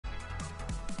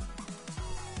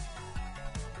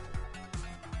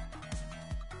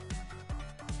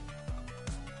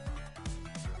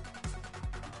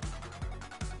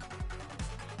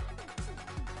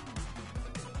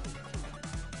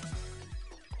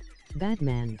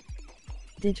Batman.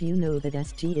 Did you know that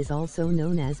SG is also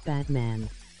known as Batman?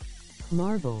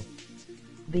 Marvel.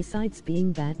 Besides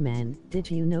being Batman, did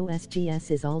you know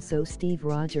SGS is also Steve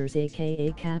Rogers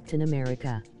aka Captain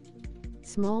America?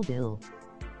 Smallville.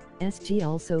 SG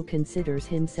also considers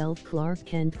himself Clark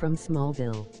Kent from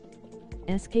Smallville.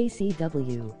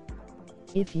 SKCW.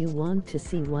 If you want to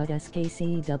see what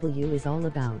SKCW is all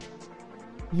about,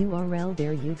 URL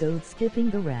there you go, skipping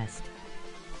the rest.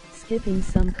 Skipping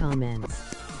some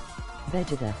comments.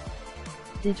 Vegeta.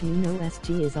 Did you know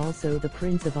SG is also the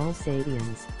Prince of all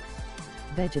Saiyans?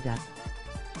 Vegeta.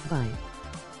 By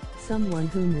someone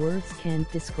whom words can't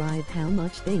describe how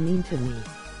much they mean to me.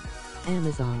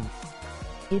 Amazon.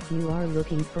 If you are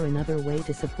looking for another way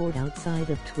to support outside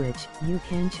of Twitch, you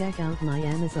can check out my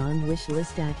Amazon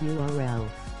wishlist at URL.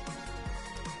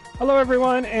 Hello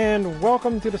everyone and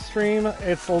welcome to the stream.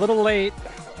 It's a little late.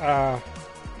 I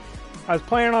was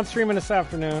planning on streaming this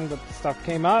afternoon, but stuff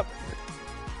came up.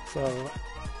 So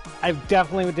I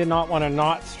definitely did not want to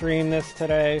not stream this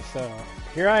today. So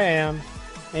here I am.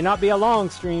 May not be a long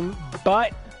stream,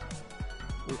 but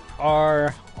we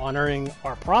are honoring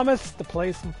our promise to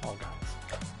play some Fall Guys.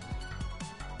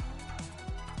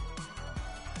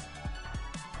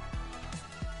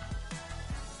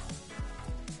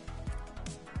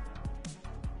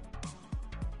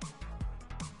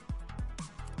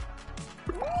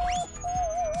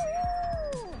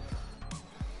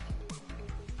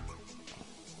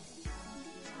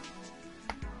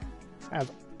 As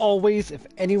always, if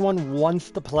anyone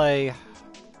wants to play,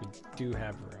 we do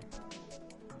have room.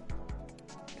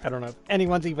 I don't know if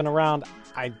anyone's even around.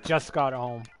 I just got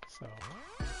home, so.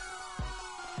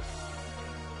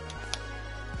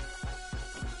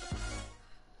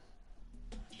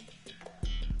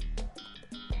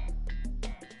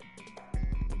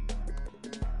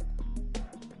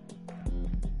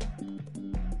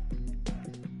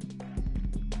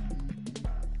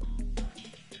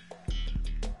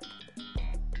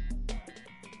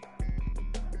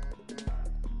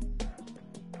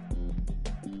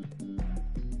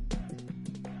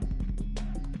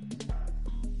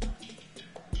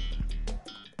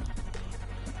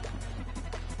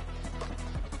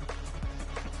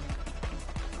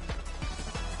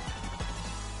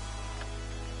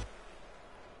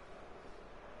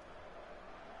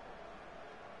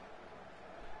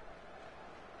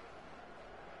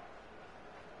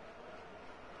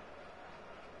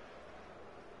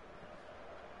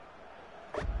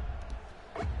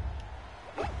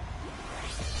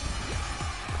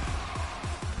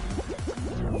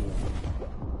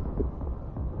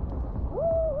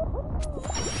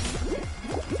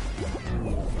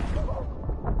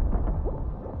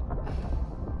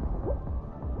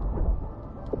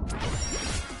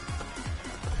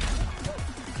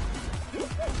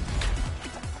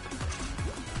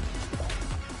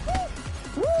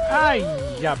 Ai,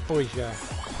 já foi já.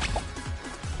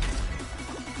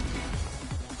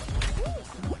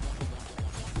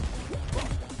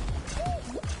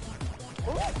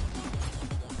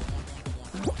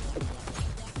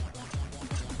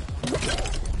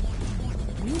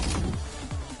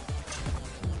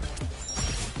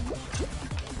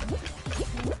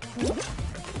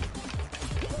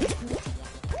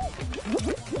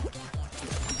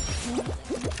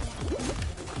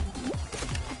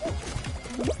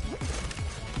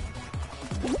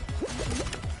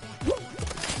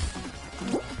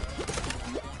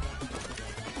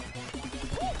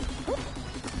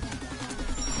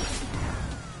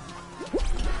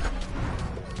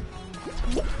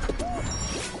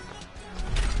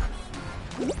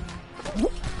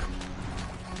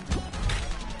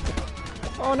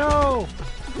 Oh no!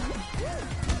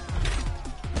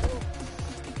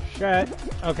 Shit.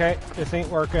 Okay, this ain't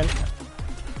working.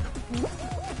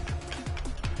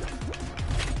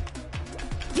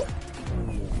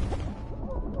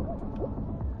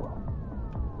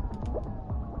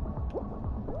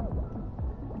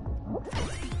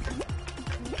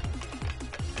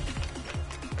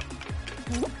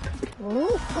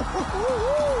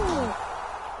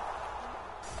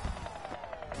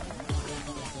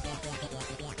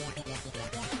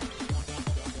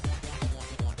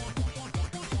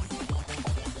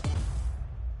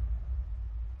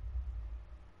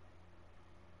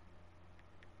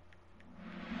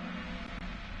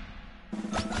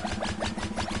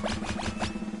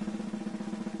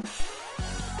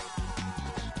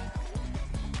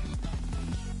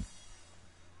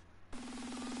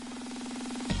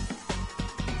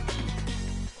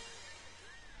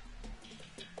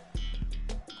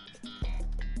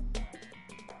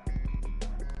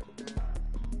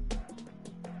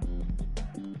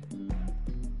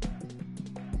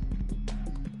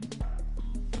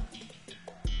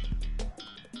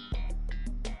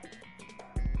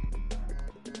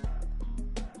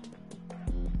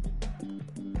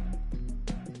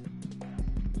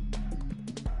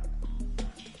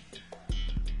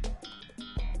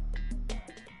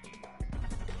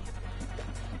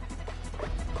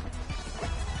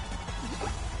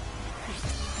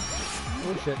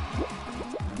 Oh shit.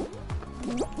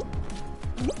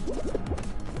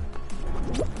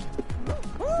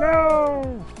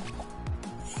 No!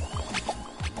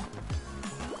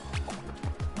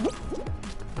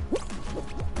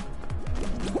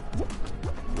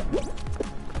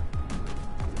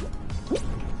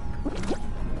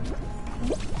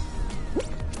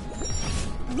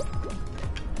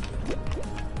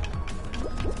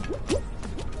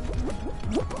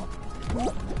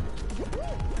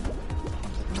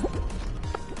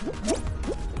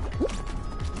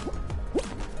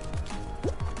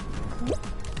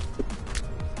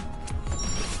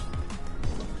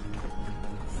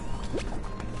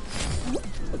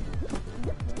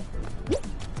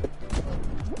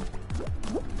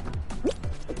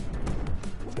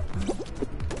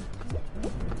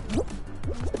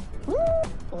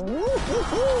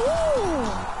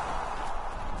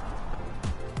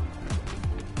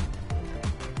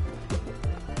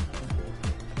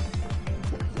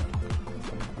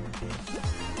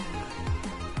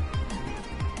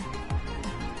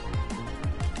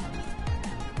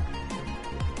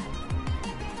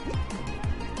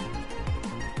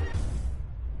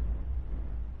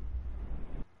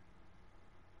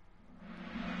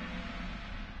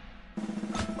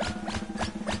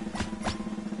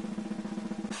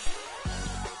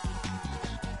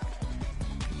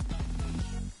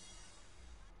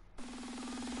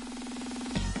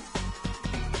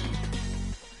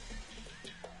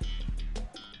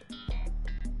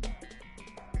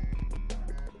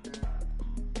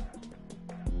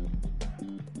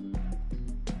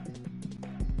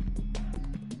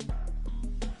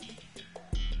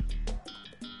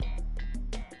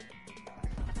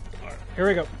 Here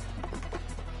we go.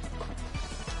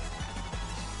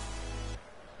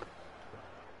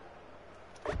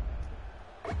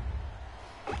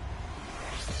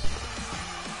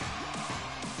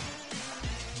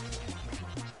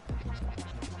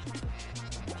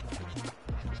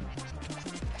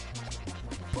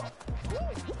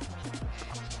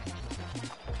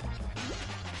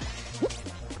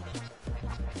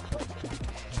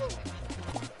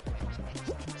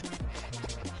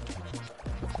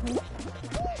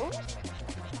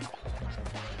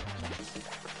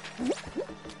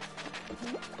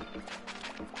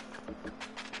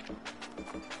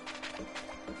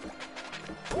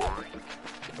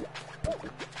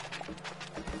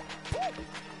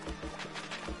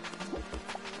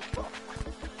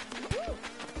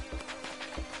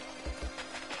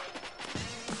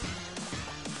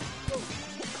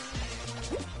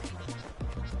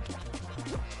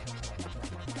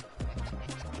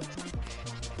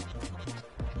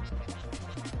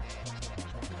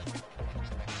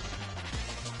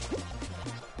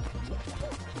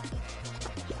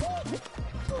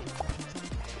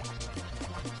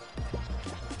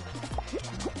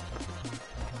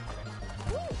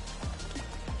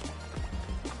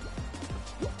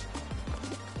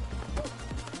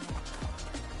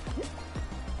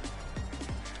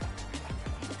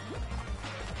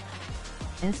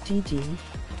 SGG.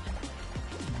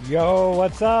 Yo,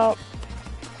 what's up?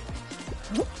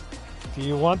 Do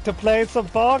you want to play some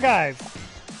Fall Guys?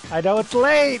 I know it's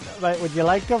late, but would you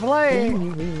like to play? When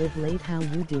you relive late, how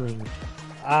you doing?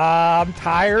 I'm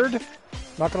tired.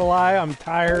 Not gonna lie, I'm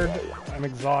tired. I'm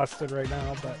exhausted right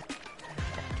now, but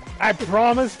I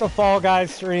promised a Fall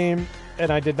Guys stream,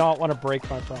 and I did not want to break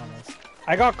my promise.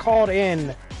 I got called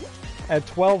in at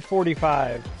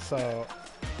 12:45, so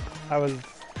I was...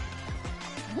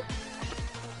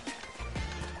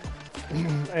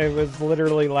 It was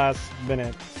literally last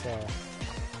minute, so...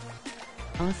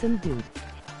 Awesome, dude.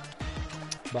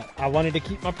 But I wanted to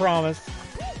keep my promise.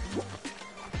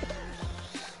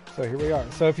 So here we are.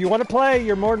 So if you want to play,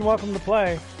 you're more than welcome to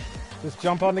play. Just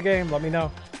jump on the game, let me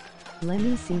know. Let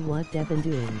me see what Devin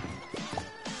doing.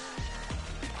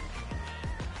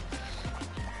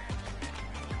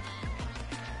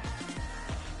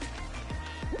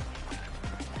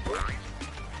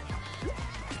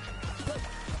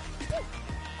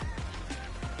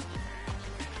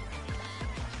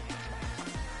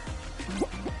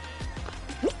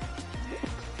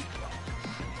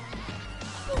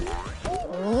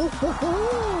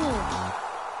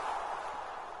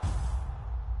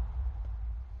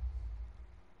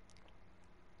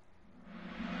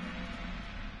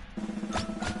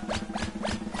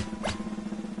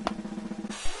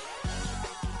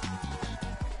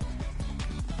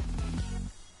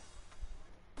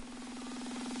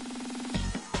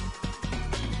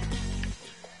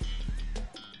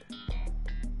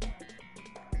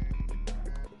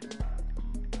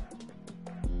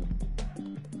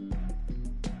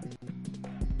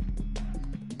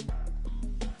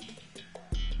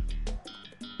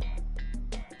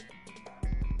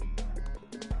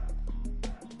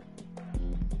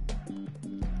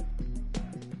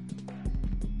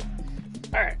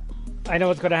 Alright. I know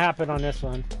what's going to happen on this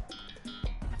one.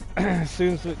 As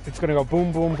soon as it's going to go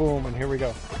boom, boom, boom, and here we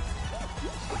go.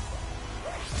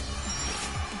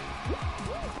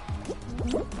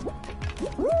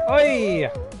 Oi!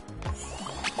 I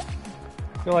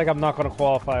feel like I'm not going to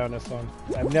qualify on this one.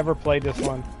 I've never played this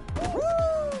one.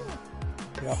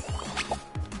 Yep.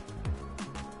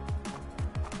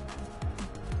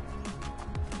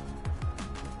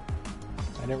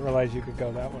 I didn't realize you could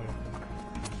go that way.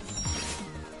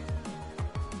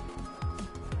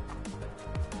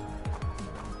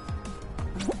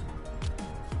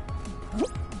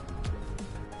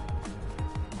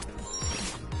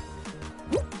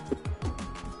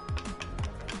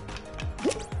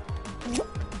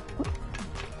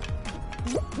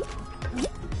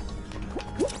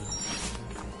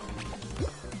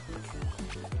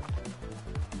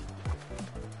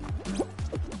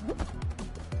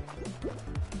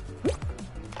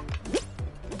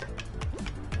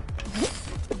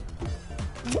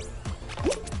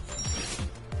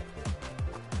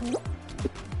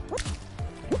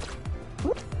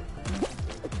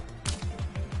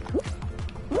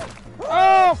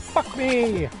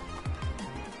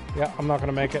 Yeah, I'm not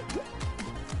gonna make it.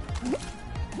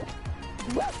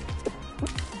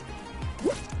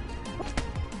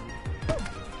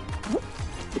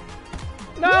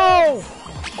 No!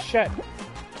 Shit.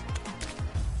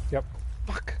 Yep.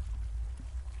 Fuck.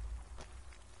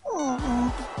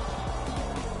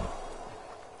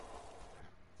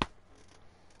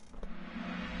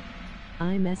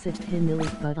 I messaged him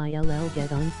but ILL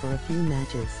get on for a few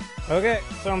matches. Okay,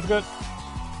 sounds good.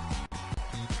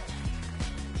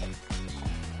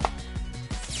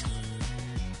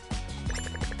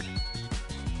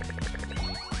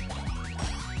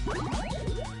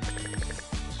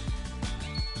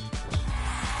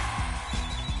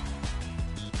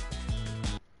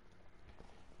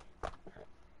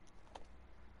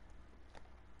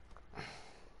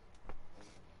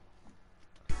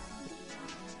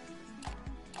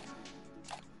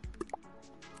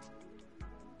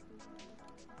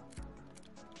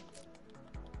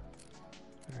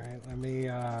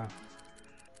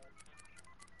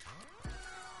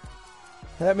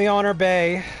 Let me honor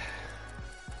Bay.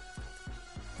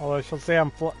 Although she'll say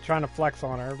I'm trying to flex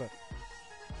on her, but...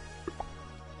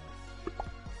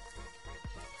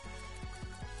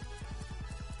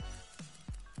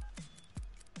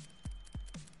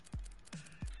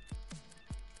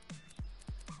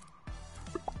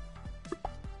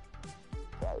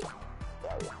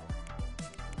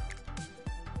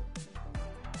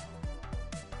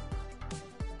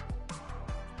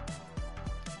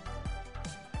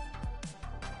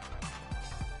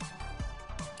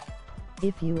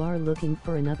 If you are looking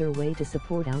for another way to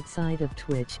support outside of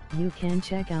Twitch, you can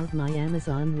check out my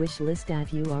Amazon wishlist at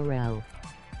URL.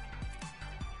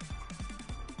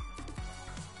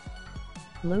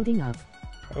 Loading up.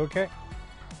 Okay.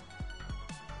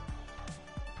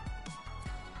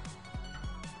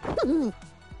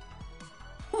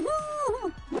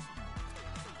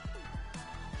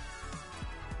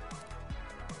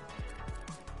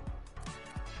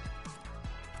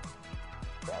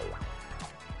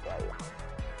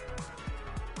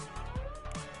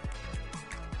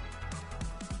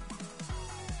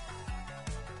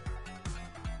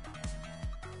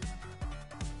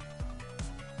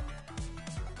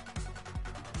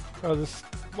 Oh, this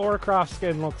Lara Croft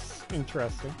skin looks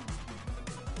interesting.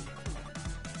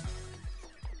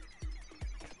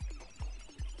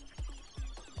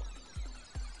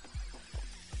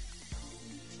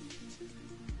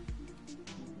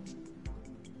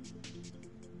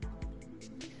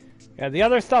 Yeah, the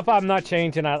other stuff I'm not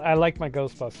changing. I like my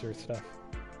Ghostbusters stuff.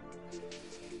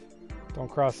 Don't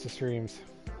cross the streams.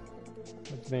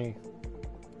 That's me.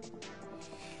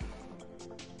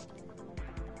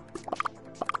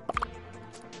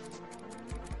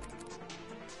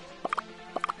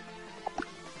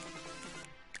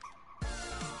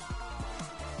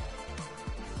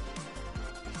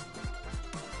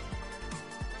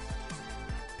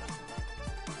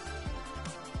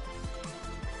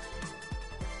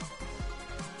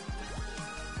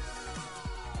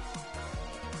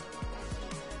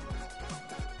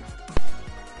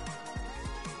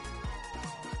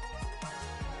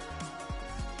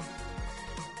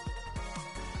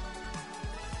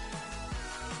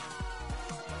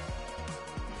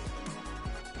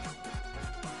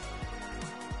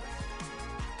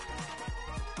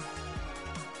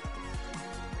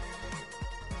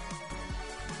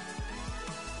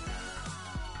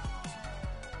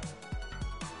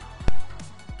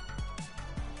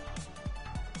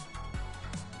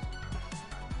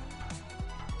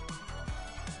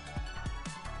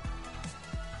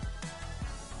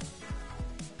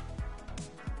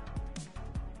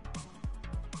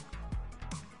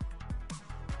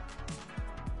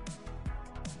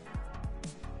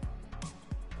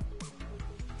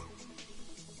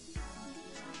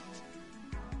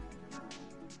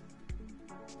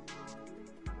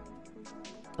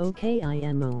 Okay, I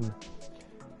am home.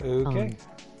 Okay.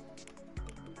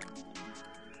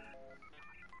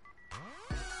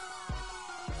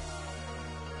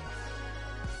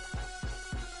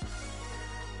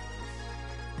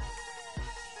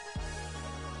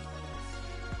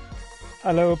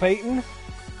 Hello, Peyton.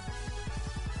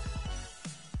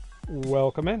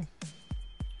 Welcome in.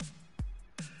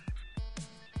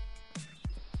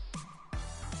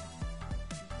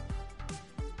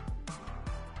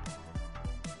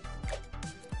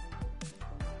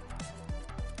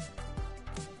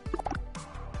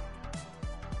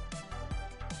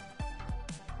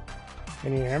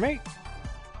 Can you hear me?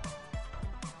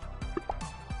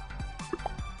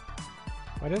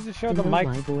 Why does it show the mic?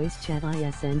 My voice chat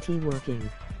isn't working.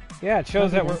 Yeah, it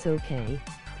shows that we're. That's okay.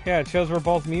 Yeah, it shows we're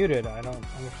both muted. I don't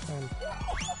understand.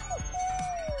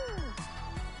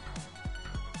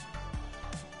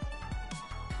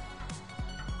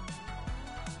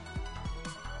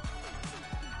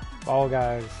 Fall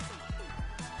Guys.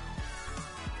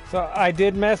 So I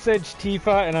did message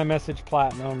Tifa and I messaged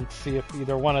Platinum to see if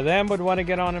either one of them would want to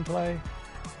get on and play.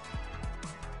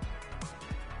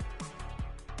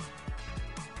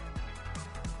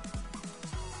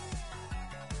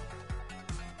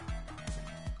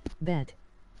 Bet.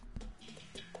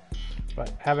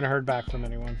 But haven't heard back from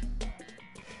anyone.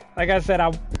 Like I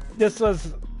said, this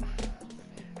was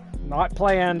not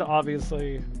planned,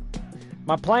 obviously.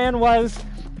 My plan was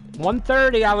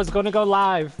 1:30 I was going to go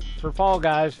live for Fall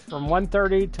Guys from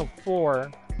 1:30 till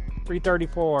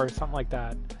 3:34, something like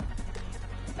that.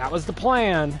 That was the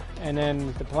plan, and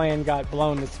then the plan got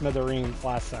blown to smithereens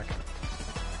last second.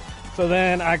 So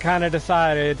then I kind of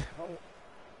decided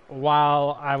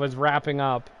while I was wrapping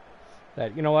up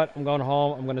that, you know what, I'm going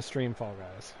home, I'm going to stream Fall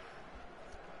Guys.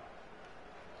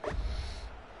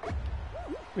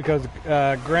 Because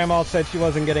Grandma said she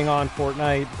wasn't getting on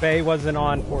Fortnite, Faye wasn't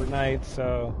on Fortnite,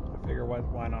 so I figure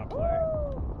why not play.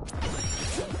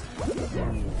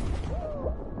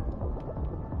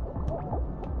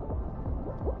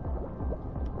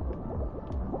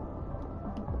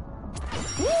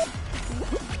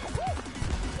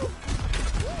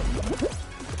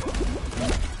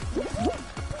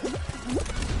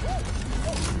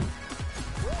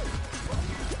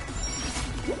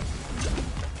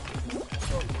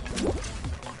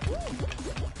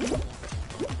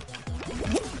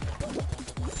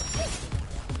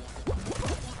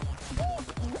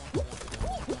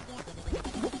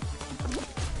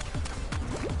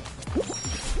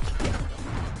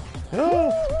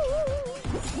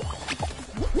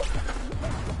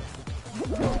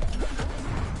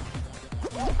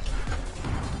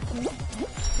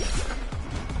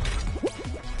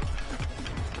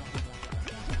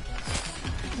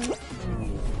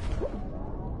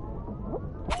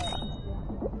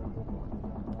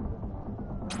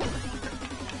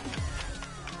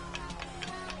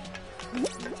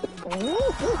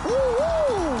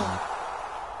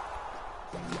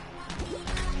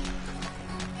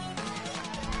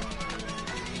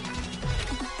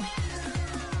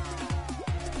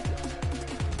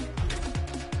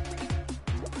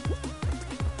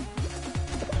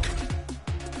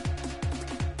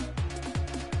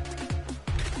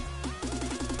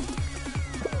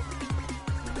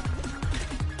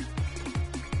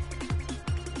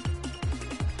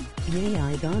 Yeah,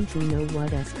 I don't know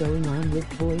what's going on with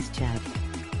voice chat.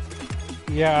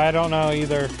 Yeah, I don't know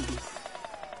either.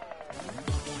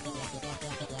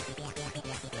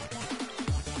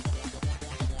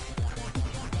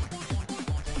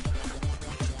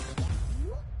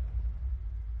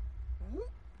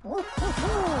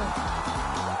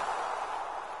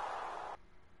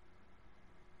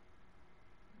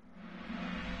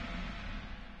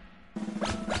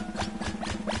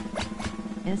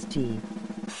 SG.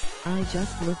 I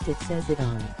just looked, it says it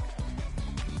on.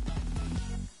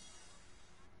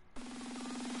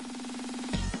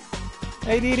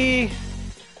 Hey Dee Dee,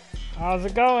 how's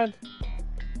it going?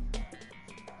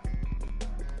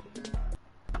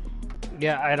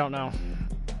 Yeah, I don't know.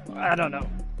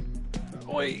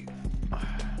 Wait.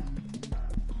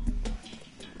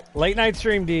 Late night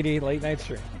stream, Dee Dee, late night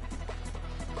stream.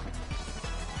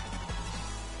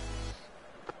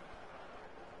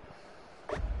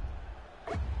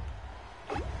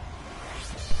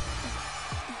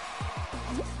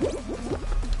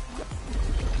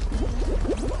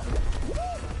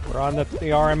 On the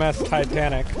RMS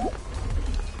Titanic.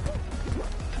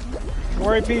 Don't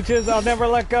worry, Peaches, I'll never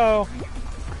let go.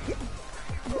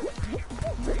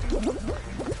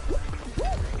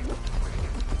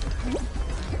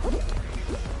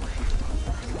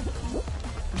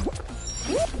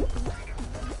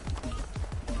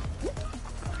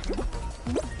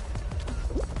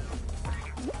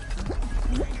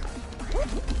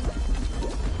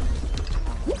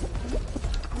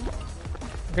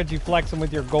 Look at you flexing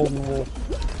with your golden wool.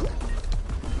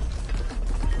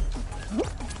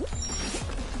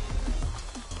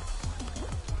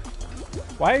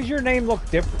 Why does your name look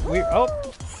different? Oh,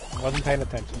 wasn't paying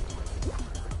attention.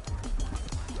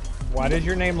 Why does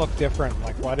your name look different?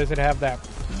 Like, why does it have that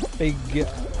big,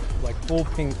 like, full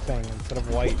pink thing instead of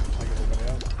white like everybody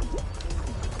else?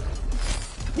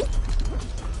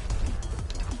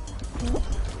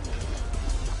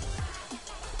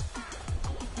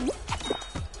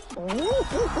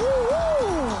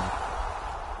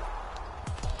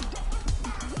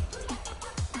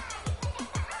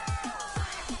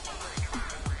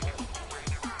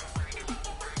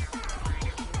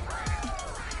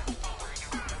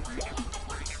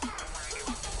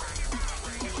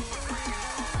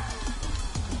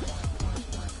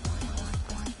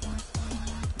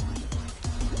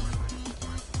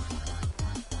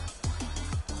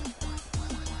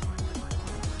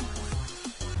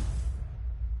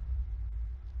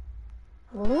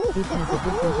 It has a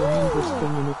different language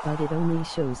thing in it, but it only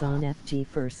shows on FG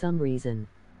for some reason.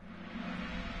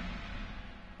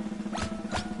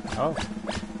 Oh.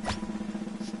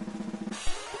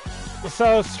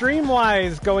 So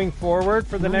stream-wise, going forward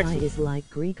for the next... is like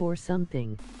Greek or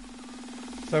something.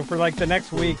 So for like the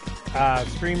next week,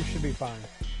 stream should be fine.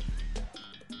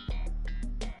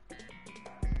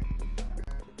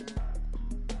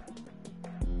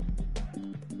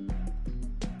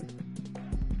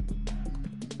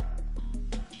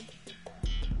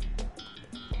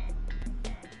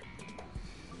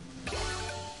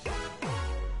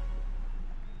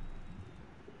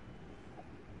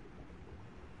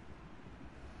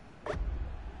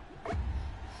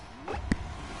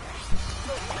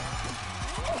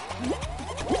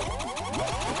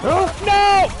 Oh,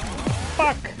 no!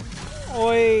 Fuck!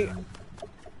 Oi!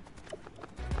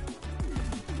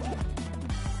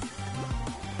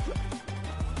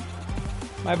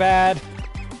 My bad.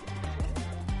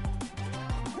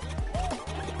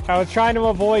 I was trying to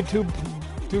avoid two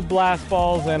blast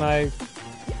balls and I...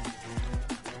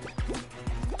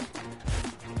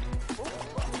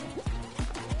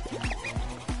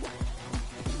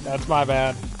 That's my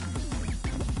bad.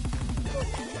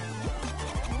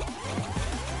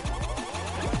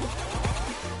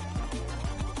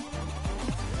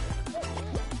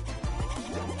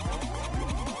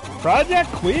 Project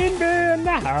Queen Bee in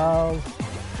the house.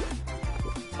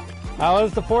 How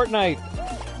was the Fortnite?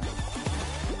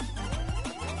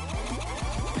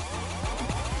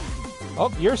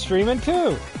 Oh, you're streaming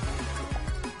too.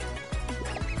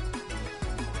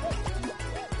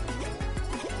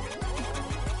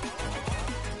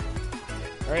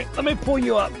 All right, let me pull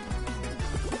you up.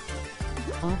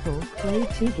 Awful, played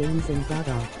 2 games and got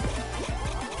off.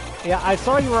 Yeah, I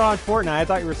saw you were on Fortnite. I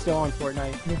thought you were still on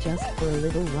Fortnite. Just for a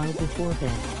little while before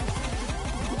bed.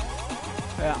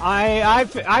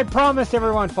 I promised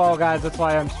everyone Fall Guys. That's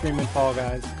why I'm streaming Fall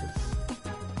Guys.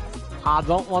 'Cause I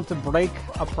don't want to break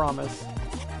a promise.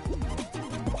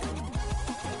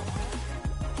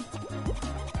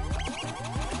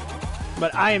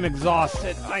 But I am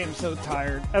exhausted. I am so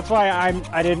tired. That's why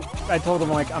I told them,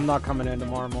 like, I'm not coming in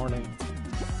tomorrow morning.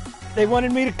 They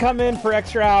wanted me to come in for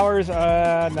extra hours. No,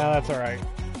 that's all right.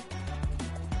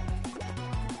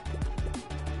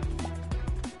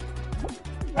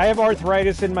 I have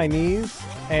arthritis in my knees,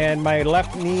 and my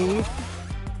left knee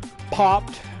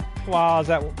popped while I was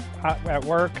at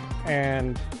work,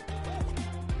 and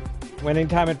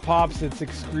anytime it pops, it's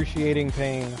excruciating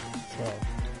pain. So,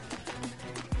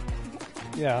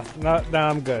 yeah, now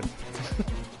I'm good.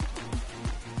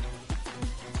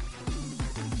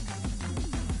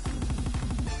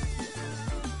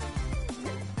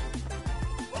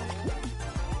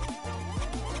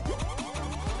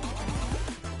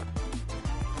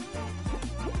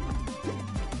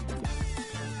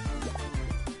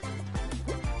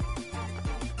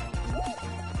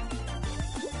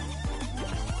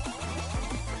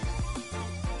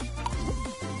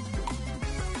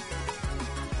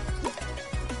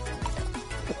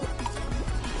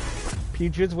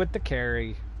 Peaches with the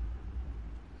carry.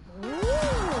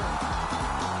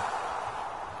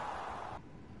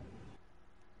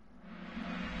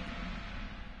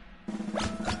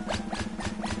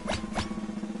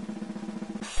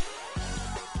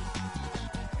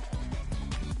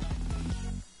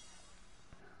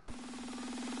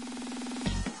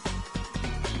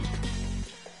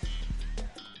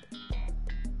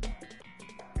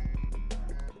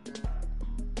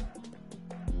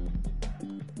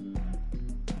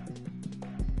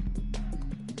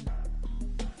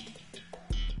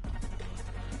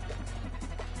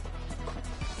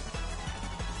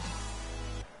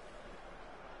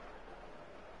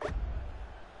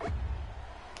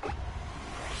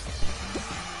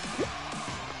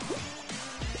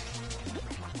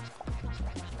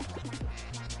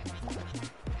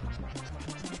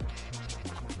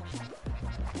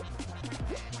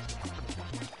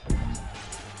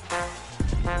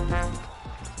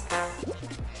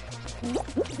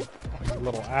 You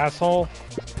little asshole.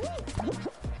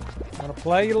 Wanna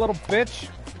play, you little bitch?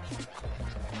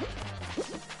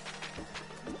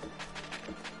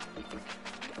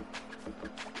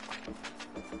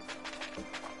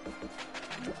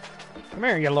 Come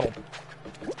here, you little...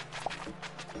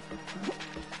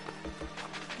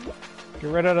 Get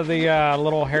rid of the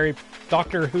little Harry...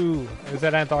 Doctor Who. Is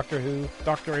that Doctor Who?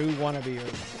 Doctor Who wannabe,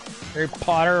 or Harry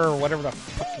Potter, or whatever the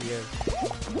fuck he is.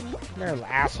 Come here, little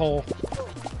asshole.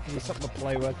 Give me something to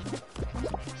play with.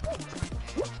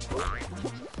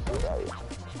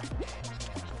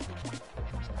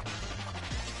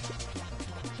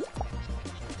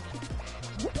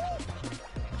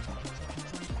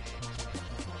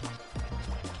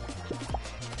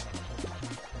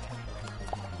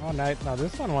 Oh, no,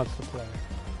 this one wants to play.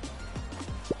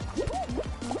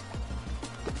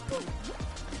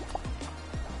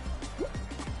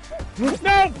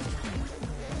 No!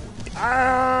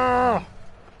 Ah!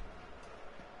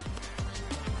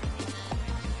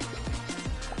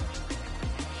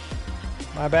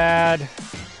 My bad.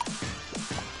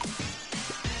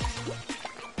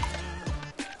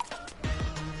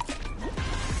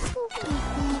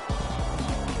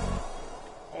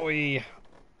 Oi.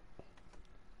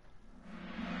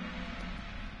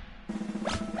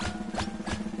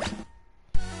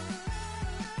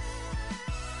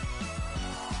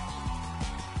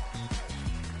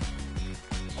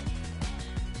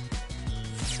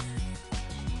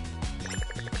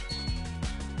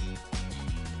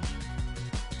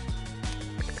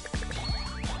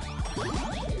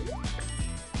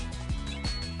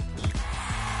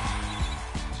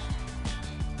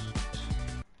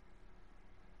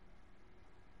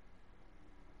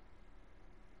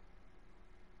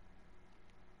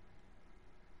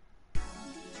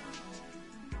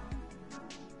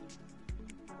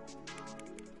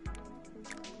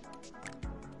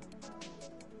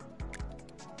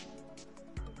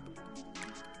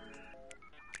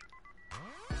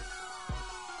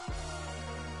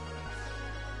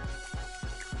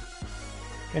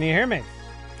 Can you hear me?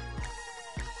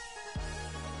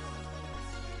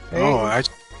 Hey. Oh,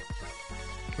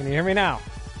 Can you hear me now?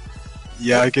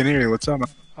 yeah, I can hear you. What's up?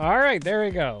 All right, there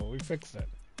we go. We fixed it.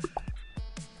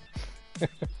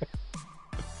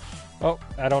 Oh,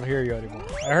 I don't hear you anymore.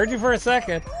 I heard you for a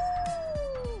second.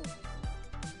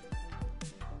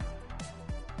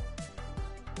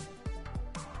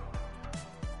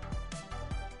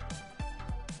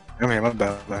 I mean, my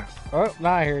bad. Oh,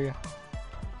 now I hear you.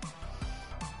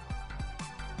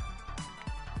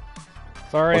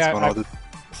 Sorry,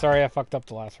 sorry, I fucked up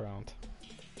the last round.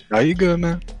 Are you good,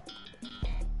 man?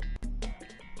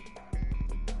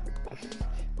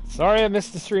 Sorry, I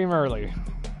missed the stream early.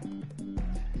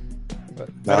 But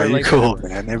No, you're cool,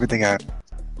 man. Everything happens.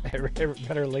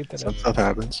 Better late than Some never. stuff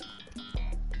happens.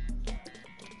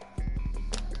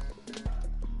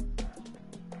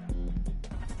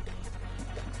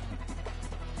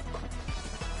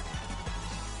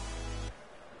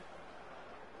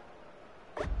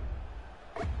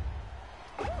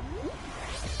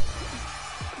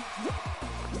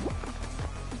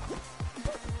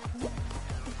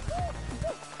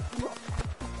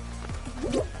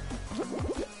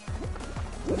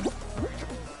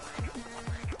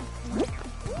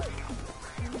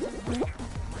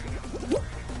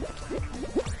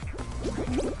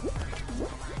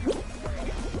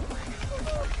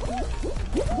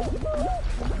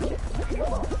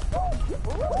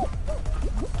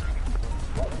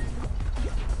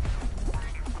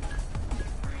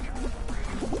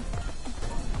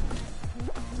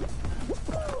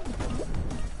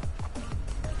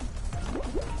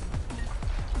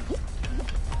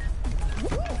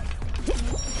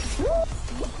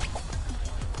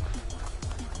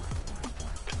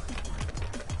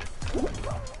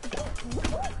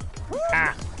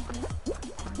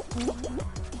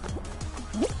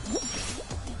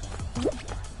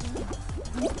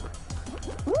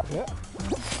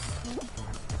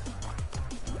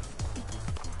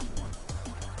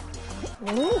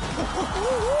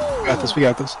 We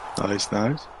got this.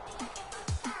 Nice.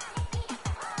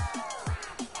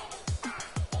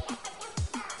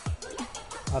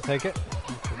 I'll take it.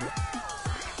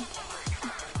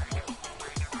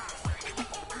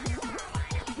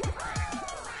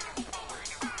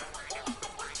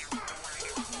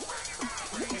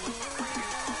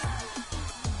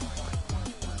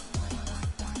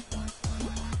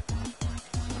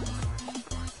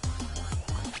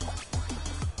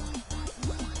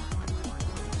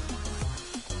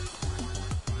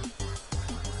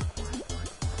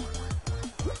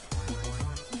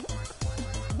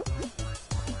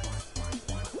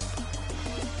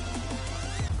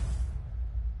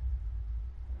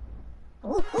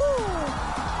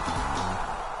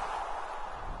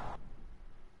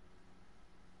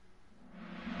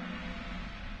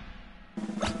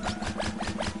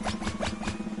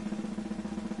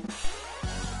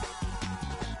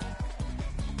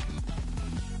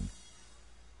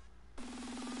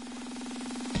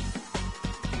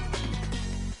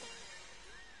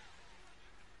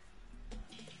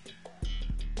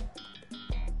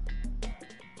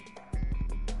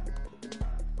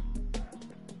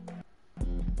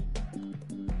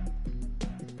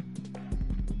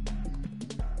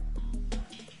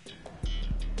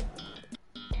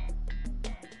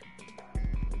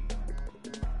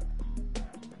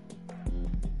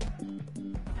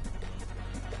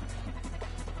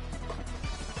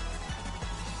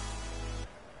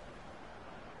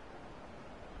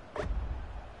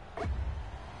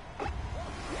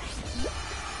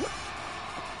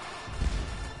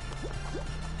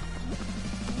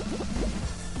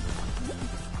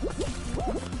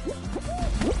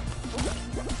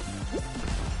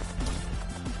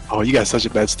 Oh, you got such a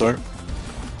bad start.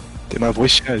 Dude, my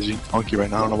voice chat is funky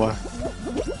right now. I don't know why.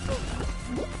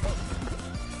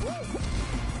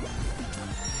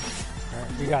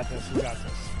 Alright, we got this. We got this.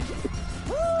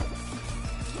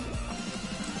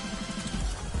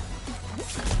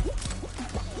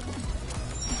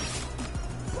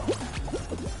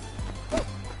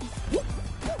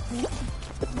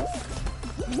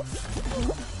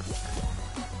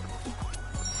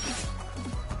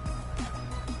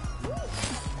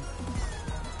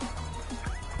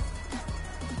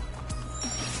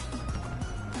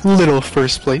 Little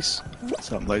first place.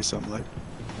 Something like, something like.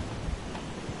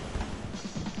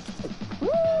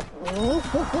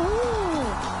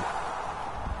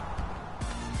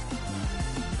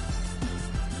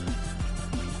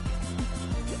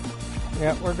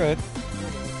 Yeah, we're good.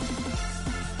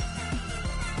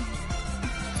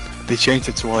 They changed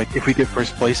it to like, if we get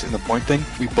first place in the point thing,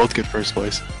 we both get first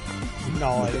place.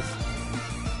 Nice.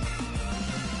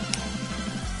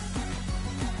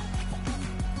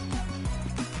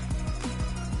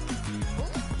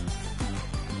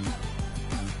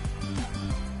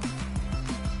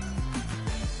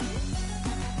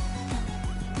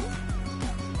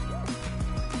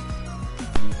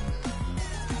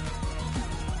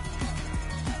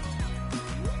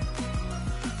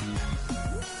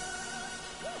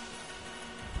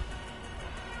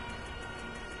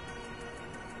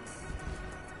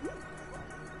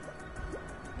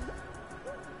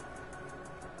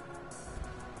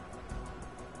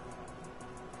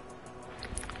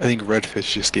 I think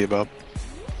Redfish just gave up.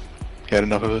 He had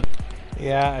enough of it.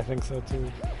 Yeah, I think so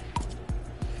too.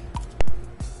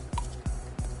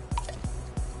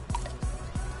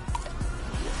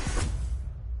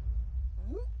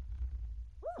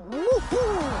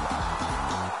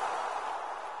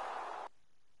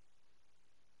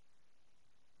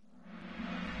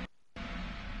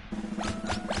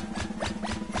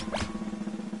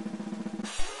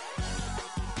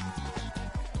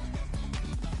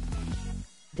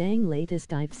 Dang,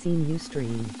 latest I've seen you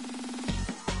stream.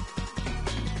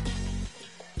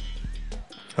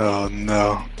 Oh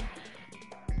no.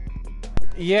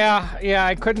 Yeah,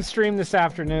 I couldn't stream this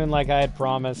afternoon like I had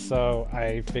promised, so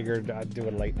I figured I'd do a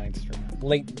late night stream.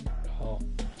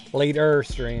 Later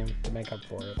stream to make up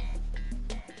for it.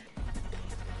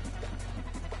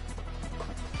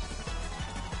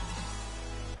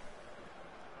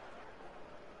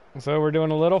 So we're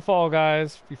doing a little Fall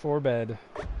Guys before bed.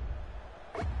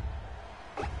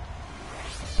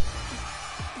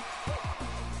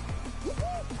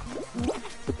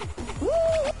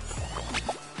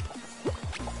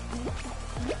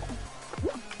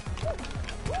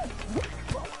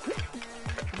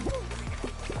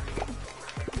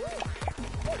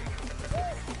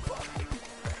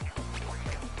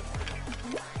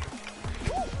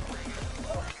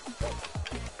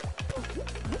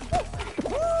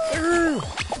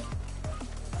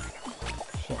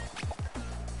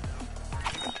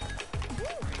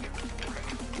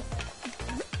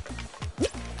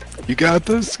 You got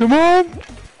this, come on!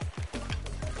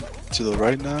 To the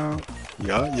right now.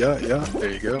 Yeah.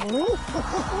 There you go.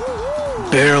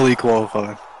 Barely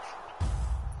qualified.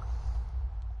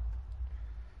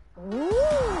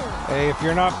 Hey, if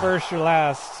you're not first, you're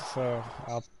last, so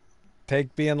I'll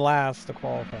take being last to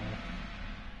qualify.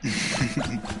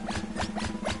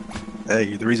 Hey,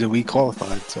 you're the reason we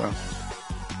qualified, so.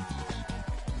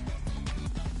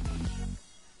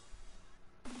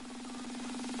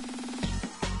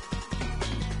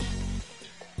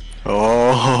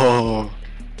 Oh.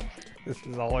 This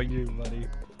is all you, buddy.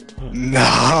 No,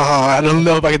 I don't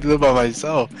know if I can do it by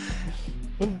myself.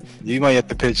 You might have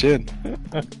to pitch in.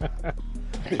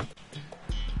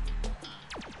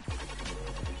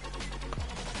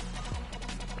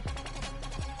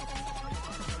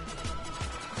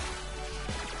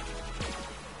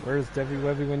 Where's Debbie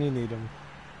Webby when you need him?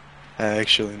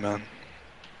 Actually, man.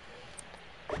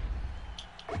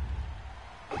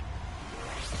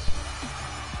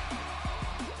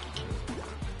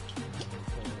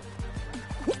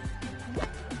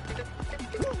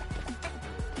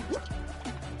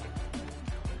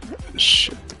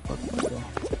 Shit, the fuck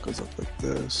it goes up like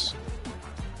this.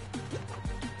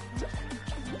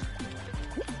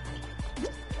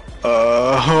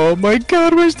 Oh my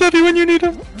god, where's Debbie when you need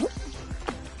him?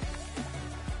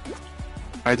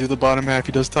 I do the bottom half,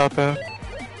 he does top half.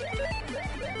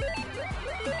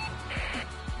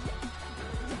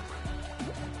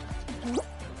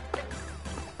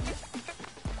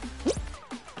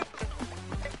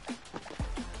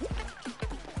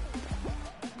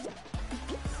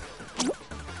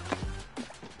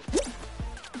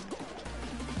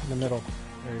 In the middle.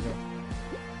 There you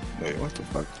go. Wait, what the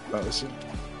fuck? Oh, this is...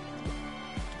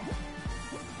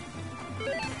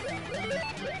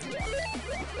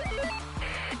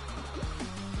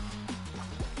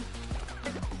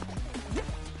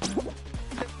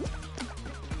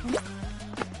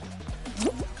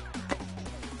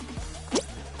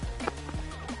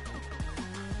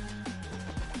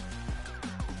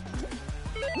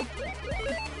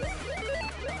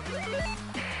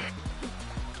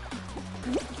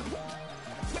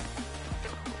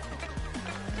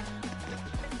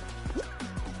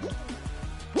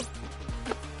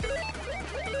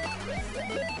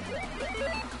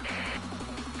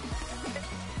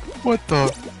 What the?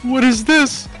 What is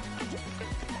this?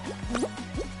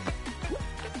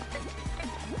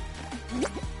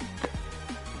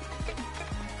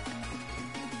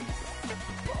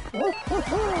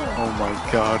 Oh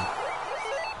my god.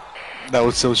 That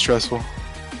was so stressful.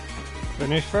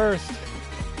 Finish first.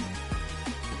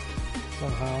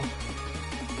 Somehow.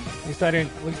 At least I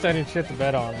didn't shit the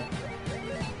bed on it.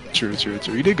 True, true,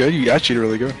 true. You did good. You actually did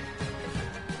really good.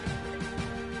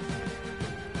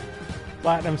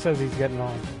 Platinum says he's getting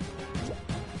on.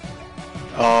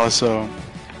 So...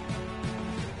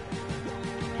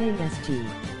 Hey SG.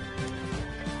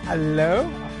 Hello?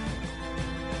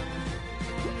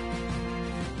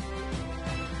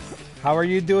 How are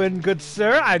you doing, good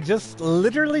sir? I just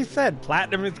literally said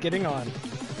Platinum is getting on.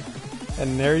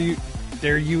 And there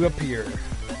you appear.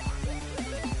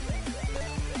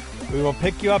 We will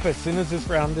pick you up as soon as this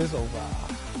round is over.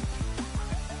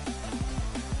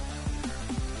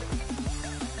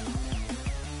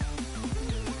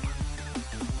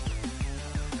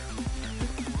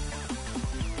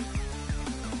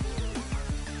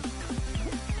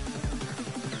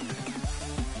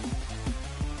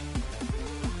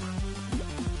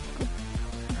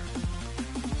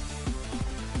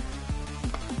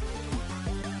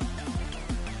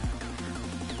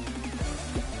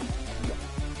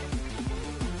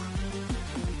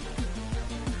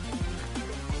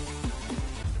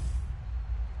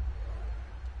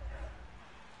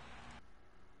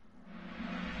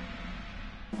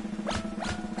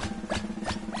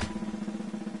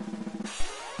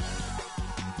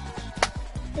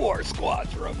 Four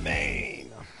squads remain.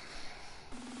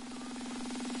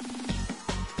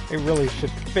 It really should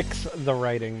fix the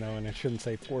writing though, and it shouldn't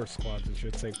say 4 squads, it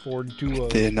should say 4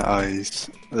 duos. Thin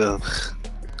ice. Ugh.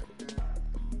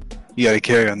 You gotta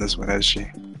carry on this one,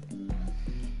 SG.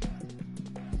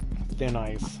 Thin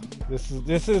ice.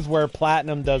 This is where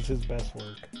Platinum does his best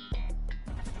work.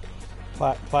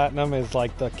 Platinum is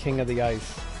like the king of the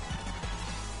ice.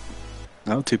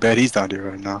 No, too bad he's down here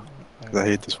right now. Cause I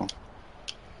hate this one.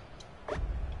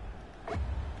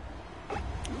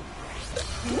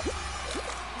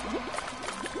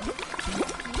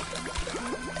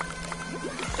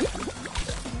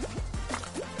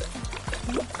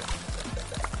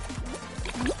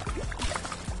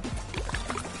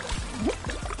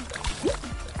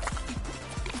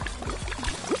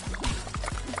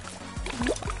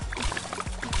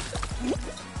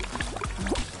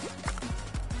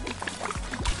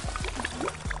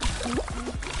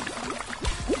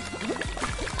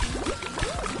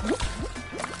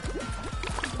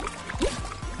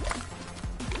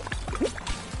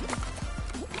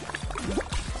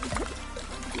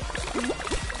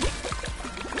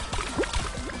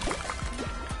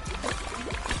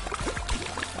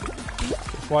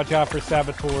 Watch out for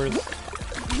saboteurs.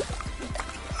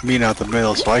 Me out the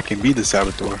middle so I can be the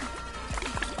saboteur.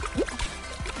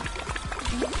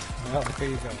 Well, there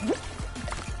you go.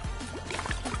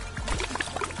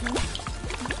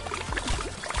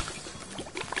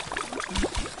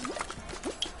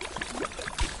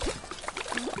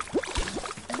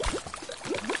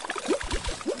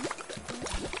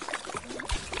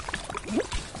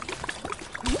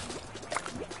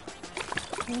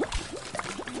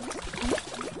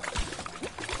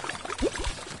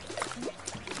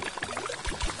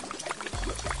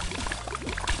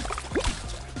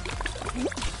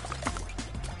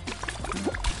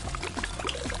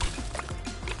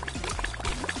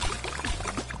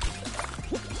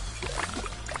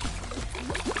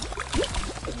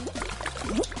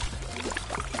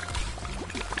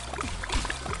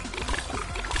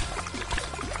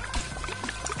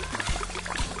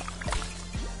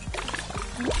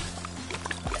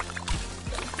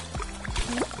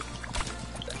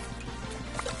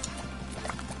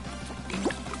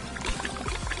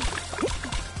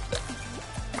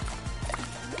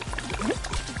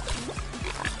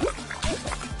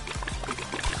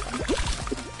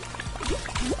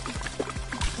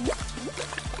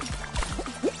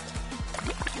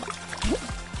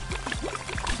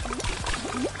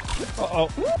 Uh-oh.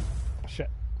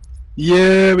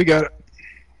 Yeah, we got it.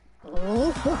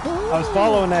 I was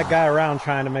following that guy around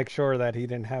trying to make sure that he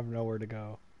didn't have nowhere to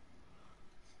go.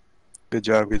 Good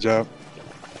job, good job.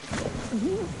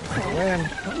 Win.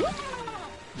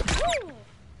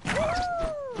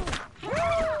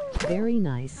 Very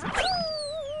nice.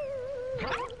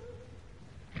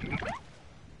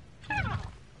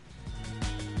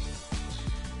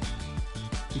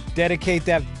 We dedicate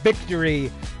that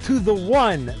victory to the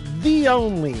one, the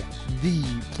only, the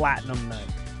Platinum Knight.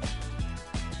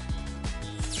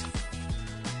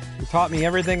 He taught me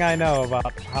everything I know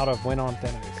about how to win on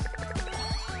thin ice.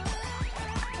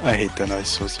 I hate that ice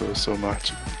so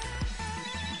much.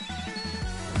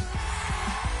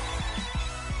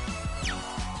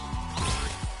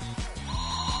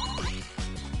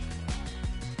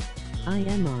 I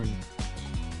am on.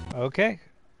 Okay.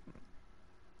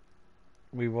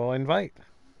 We will invite.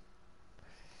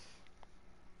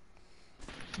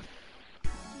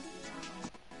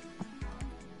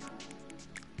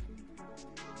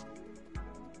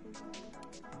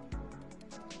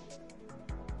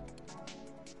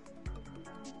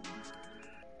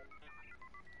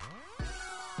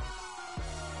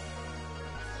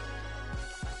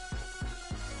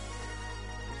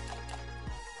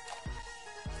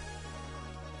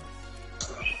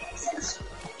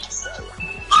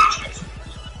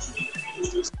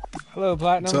 Hello,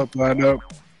 Platinum. What's up, Platinum?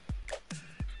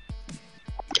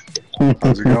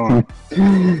 How's it going?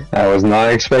 I was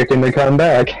not expecting to come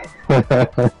back. How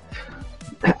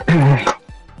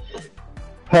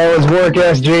was work,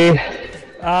 SG?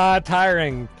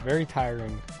 Tiring. Very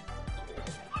tiring.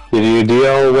 Did you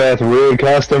deal with rude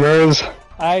customers?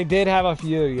 I did have a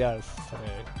few, yes,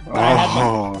 today.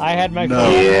 Oh, I had my no.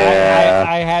 first, Yeah.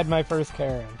 I had my first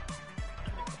Karen.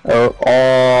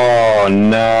 Oh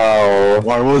no!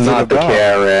 What was Not it the about?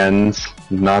 Karens.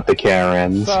 Not the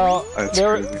Karens. So That's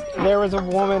there, crazy. there was a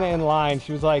woman in line.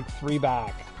 She was like 3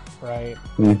 back, right?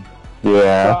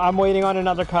 Yeah. So I'm waiting on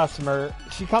another customer.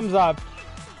 She comes up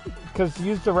because to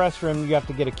use the restroom you have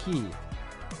to get a key.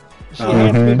 She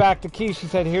hands me back the key. She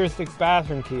said, "Here's the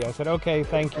bathroom key." I said, "Okay,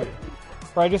 thank you."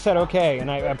 Or I just said, "Okay," and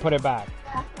I put it back.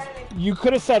 You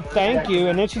could have said thank you,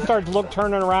 and then she starts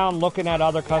turning around, looking at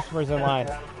other customers in line.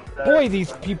 Boy,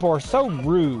 these people are so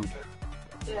rude.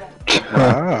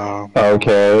 Wow.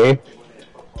 Okay.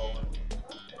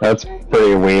 That's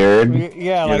pretty weird. Yeah,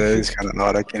 Yeah, like that is kind of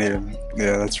odd. I can't even.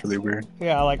 Yeah, that's really weird.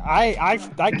 yeah, like I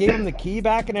gave them the key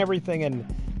back and everything, and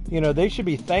you know they should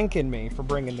be thanking me for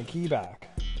bringing the key back.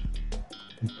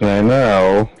 I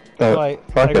know.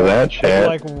 Fuck that shit.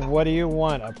 Like, what do you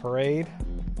want? A parade?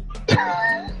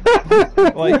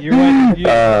 Like you went,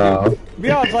 yeah,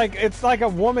 it's like a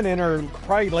woman in her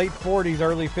probably late 40s,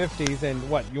 early 50s, and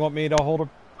what? You want me to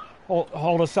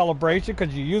hold a celebration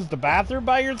because you used the bathroom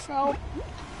by yourself?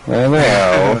 I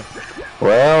know.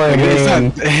 Well, I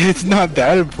mean, it's not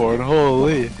that important.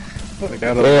 Holy. Like,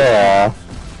 I don't yeah.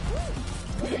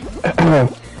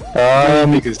 know.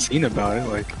 Make a scene about it.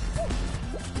 Like,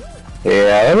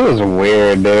 Yeah, it was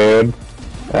weird, dude.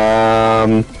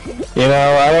 You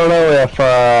know, I don't know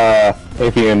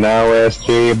if you know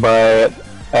SG, but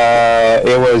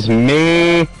it was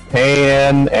me,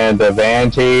 Pan, and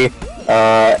Avanti,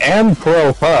 and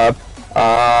Pro Pup.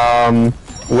 I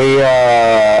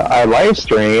live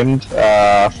streamed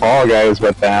Fall Guys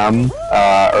with them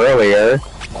earlier.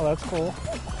 Oh, that's cool.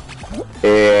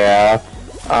 Yeah.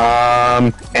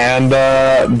 And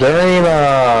during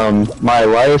my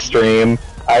live stream,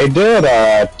 I did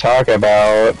talk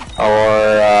about,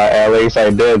 or at least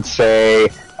I did say,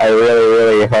 I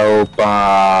really hope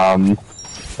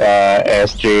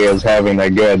SG is having a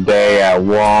good day at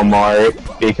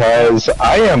Walmart, because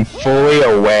I am fully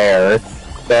aware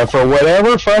that for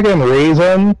whatever fucking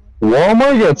reason,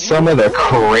 Walmart gets some of the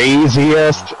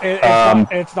craziest.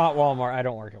 It's not Walmart. I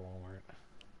don't work at Walmart.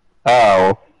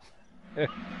 Oh.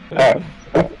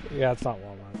 Yeah, it's not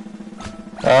Walmart.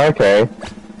 Okay.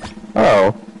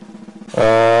 Oh.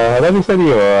 I thought you said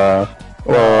you,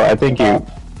 well, I think you...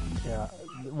 Yeah,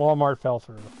 Walmart fell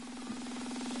through.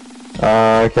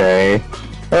 Okay.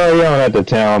 Well, you don't have to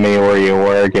tell me where you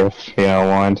work if you don't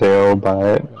want to,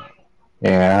 but...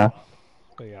 Yeah.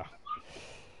 But yeah.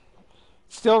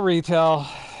 Still retail.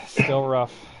 Still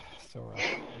rough. Still rough.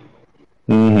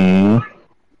 Mm-hmm.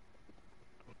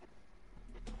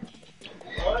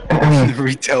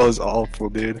 retail is awful,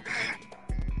 dude.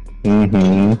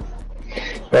 Mm-hmm.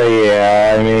 But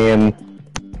yeah, I mean,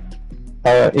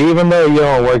 even though you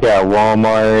don't work at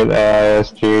Walmart,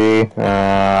 SG,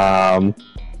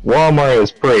 Walmart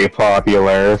is pretty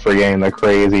popular for getting the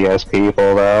craziest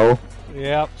people, though.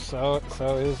 Yep, so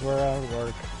is where I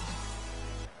work.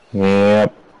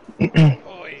 Yep.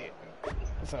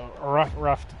 So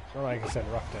rough. Like I said,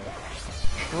 rough day.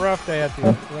 Rough day at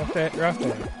the rough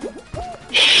day.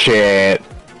 Shit.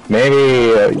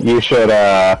 Maybe you should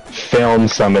film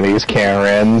some of these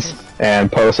Karens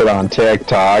and post it on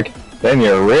TikTok. Then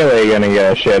you're really gonna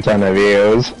get a shit ton of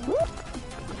views.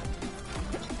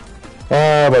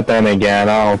 But then again,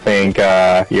 I don't think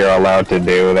you're allowed to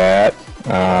do that.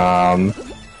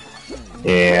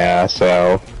 Yeah,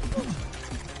 so...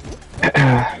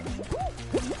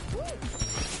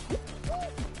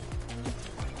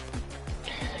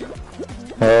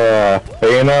 but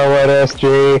you know what,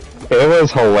 SG? It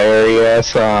was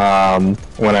hilarious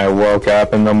when I woke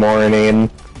up in the morning,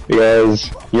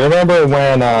 because you remember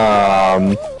when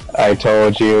I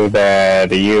told you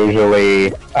that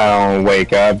usually I don't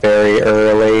wake up very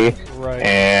early, Right.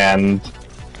 and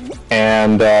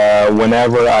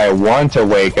whenever I want to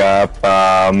wake up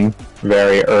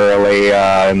very early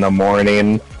in the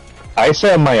morning, I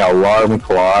set my alarm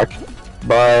clock.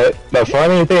 But the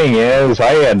funny thing is,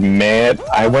 I admit,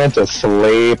 I went to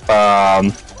sleep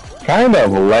kind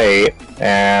of late,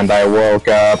 and I woke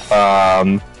up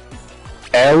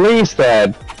at least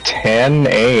at 10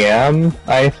 a.m.,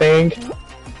 I think.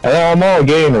 And I'm all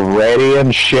getting ready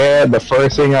and shit. The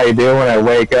first thing I do when I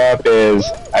wake up is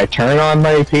I turn on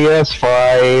my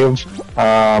PS5,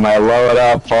 I load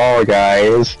up Fall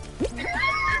Guys,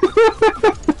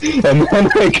 and then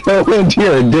I go into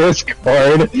your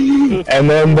Discord, and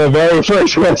then the very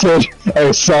first message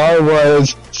I saw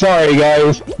was, "Sorry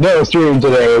guys, no stream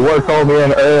today, work called me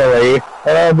in early,"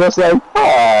 and I'm just like,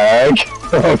 fuck,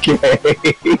 okay.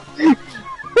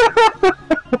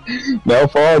 No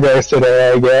Fall Guys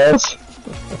today, I guess.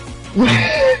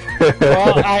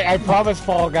 Well, I promised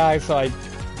Fall Guys, so I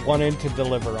wanted to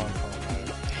deliver on Fall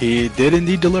Guys. He did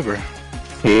indeed deliver.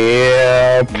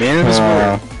 Yeah. Man of his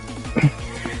word.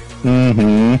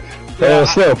 Mm-hmm. It was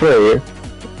still pretty.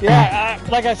 Yeah,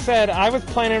 like I said, I was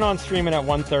planning on streaming at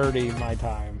 1:30 my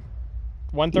time.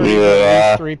 1:30,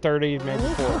 Yeah. 3:30, maybe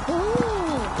 4.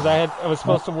 Because I was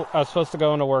supposed to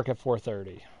go into work at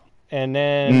 4:30, and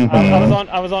then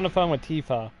I was on the phone with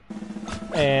Tifa,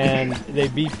 and they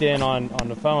beeped in on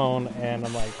the phone, and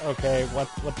I'm like, okay,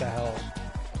 what the hell?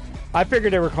 I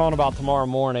figured they were calling about tomorrow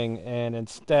morning, and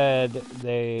instead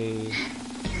they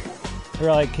were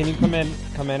like, "Can you come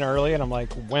in early?" And I'm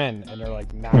like, "When?" And they're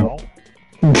like, "Now."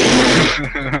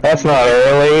 That's not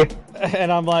early.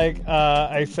 And I'm like,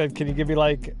 I said, "Can you give me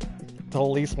like till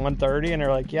at least 1:30?" And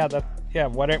they're like, "Yeah,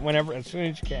 whenever, as soon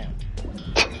as you can."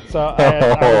 So I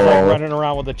was like running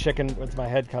around with a chicken with my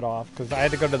head cut off because I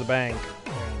had to go to the bank.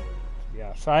 And,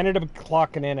 yeah, so I ended up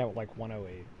clocking in at like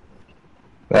 1:08.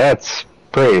 That's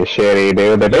pretty shitty,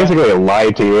 dude. They basically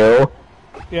lied to you.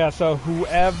 Yeah, so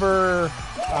whoever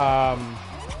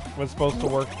was supposed to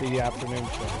work the afternoon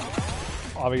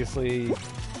shift, obviously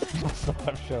must not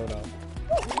have showed up.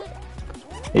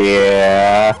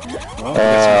 Yeah. Well,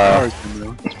 that's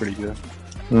it's pretty good.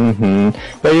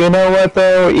 But you know what,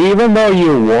 though? Even though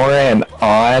you weren't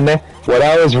on, what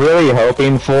I was really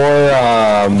hoping for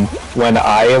when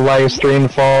I live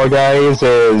streamed Fall Guys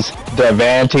is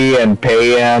Devanti and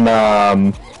Payan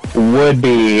would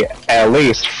be at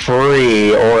least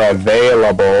free or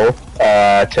available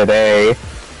today.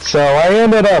 So I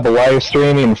ended up live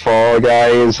streaming Fall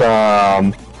Guys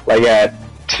like at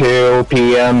 2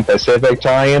 p.m. Pacific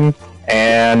time,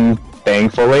 and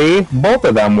thankfully both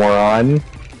of them were on.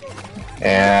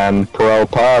 And Pro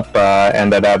Pup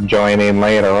ended up joining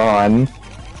later on.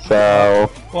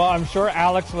 So Well, I'm sure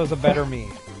Alex was a better me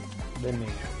than me.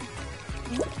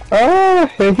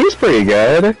 he's pretty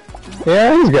good.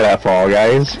 Yeah, he's good at Fall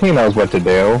Guys. He knows what to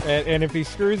do. And if he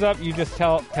screws up, you just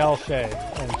tell Shay,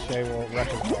 and Shay will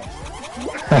recognize.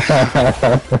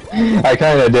 I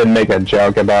kind of did make a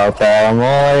joke about that. I'm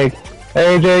like,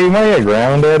 "Hey Jay, you might get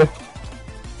grounded."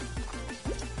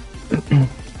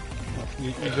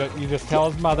 You just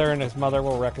tell his mother, and his mother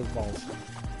will wreck his balls.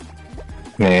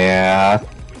 Yeah.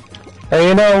 Hey,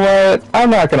 you know what? I'm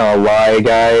not gonna lie,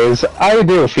 guys. I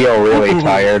do feel really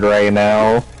tired right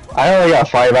now. I only got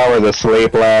 5 hours of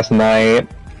sleep last night.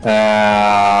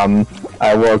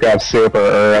 I woke up super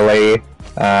early,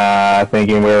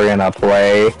 thinking we were gonna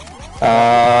play.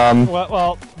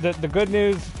 Well, the good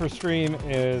news for stream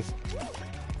is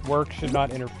work should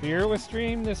not interfere with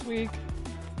stream this week,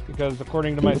 because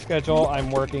according to my schedule, I'm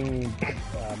working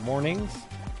mornings.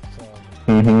 So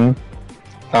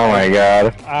Oh my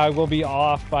god. I will be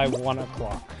off by 1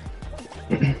 o'clock.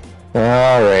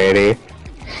 Alrighty.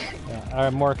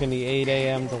 I'm working the 8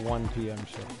 a.m. to 1 p.m.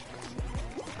 shift.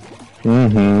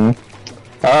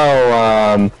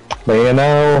 Oh, but you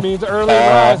know... It means early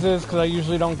rises, because I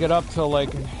usually don't get up till like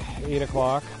 8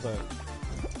 o'clock, but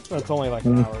that's only like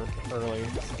an hour early.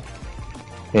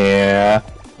 Yeah.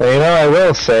 But, you know, I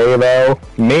will say, though,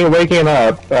 me waking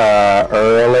up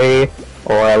early,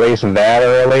 or at least that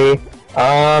early,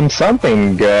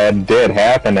 something good did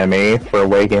happen to me for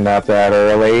waking up that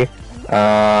early.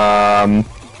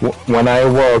 When I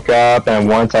woke up and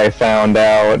once I found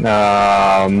out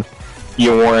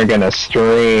you weren't going to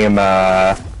stream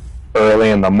early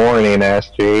in the morning,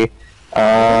 SG,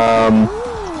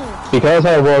 because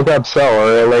I woke up so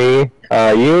early,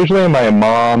 usually my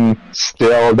mom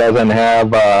still doesn't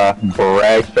have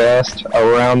breakfast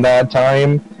around that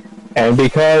time, and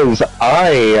because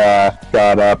I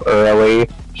got up early,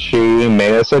 she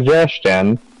made a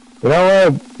suggestion. You know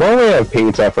what? Why don't we have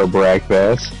pizza for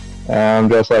breakfast? And I'm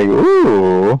just like,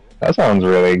 ooh, that sounds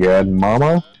really good,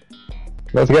 Mama.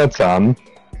 Let's get some.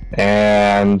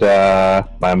 And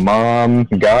my mom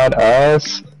got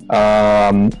us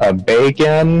a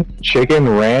bacon chicken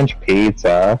ranch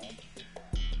pizza.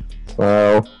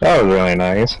 So that was really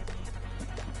nice.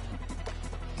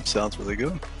 Sounds really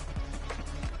good.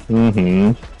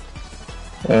 And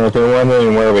if you're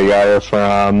wondering where we got it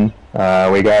from,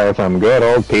 we got it from good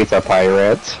old Pizza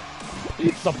Pirates.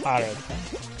 Pizza Pirates.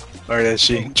 Alright,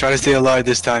 SG. Try to stay alive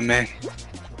this time, man.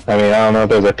 I mean, I don't know if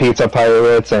there's a Pizza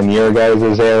Pirates in your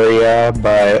guys' area,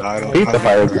 but Pizza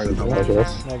Pirates is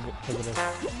delicious.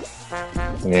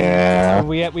 Yeah.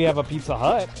 We have a Pizza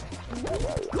Hut.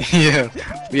 Yeah,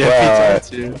 we have Pizza Hut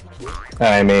too.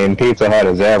 I mean, Pizza Hut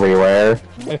is everywhere.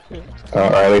 Or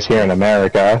at least here in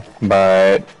America,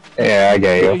 but yeah, I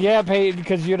get you. Yeah, Peyton,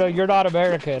 because you know you're not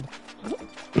American.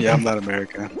 Yeah, I'm not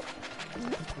American.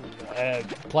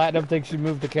 Platinum thinks you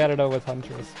moved to Canada with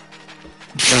Huntress.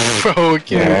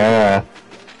 Okay. Yeah.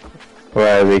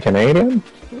 What, is he Canadian?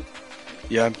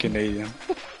 Yeah, I'm Canadian.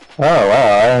 Oh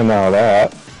wow, I didn't know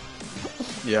that.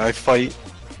 Yeah, I fight.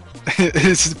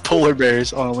 It's polar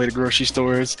bears on the way to grocery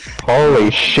stores. Holy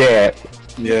shit.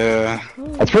 Yeah.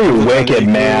 That's pretty wicked,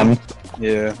 man.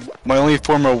 Yeah. My only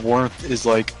form of warmth is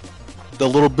like the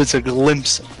little bits of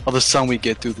glimpse of the sun we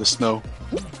get through the snow.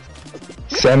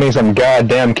 Send me some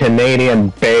goddamn Canadian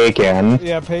bacon.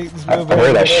 Yeah, Peyton's I moving.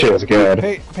 heard that shit is good.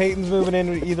 Peyton's moving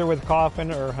in either with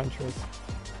Coffin or Huntress.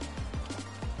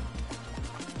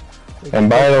 And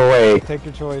by the way, Take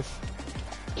your choice.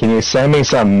 can you send me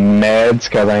some meds?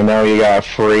 Because I know you got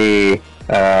free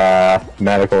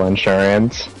medical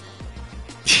insurance.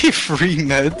 Free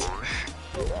meds?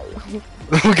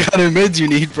 What kind of meds you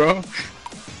need, bro?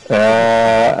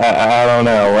 I don't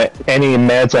know. Any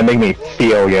meds that make me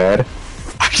feel good.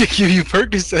 I can give you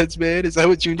Percocets, man. Is that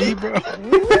what you need, bro?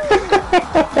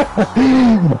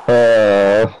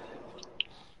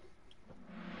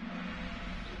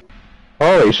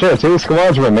 Holy shit, 2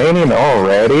 squads remaining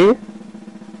already?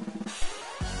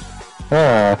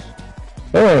 I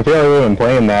don't feel like we've been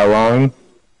playing that long.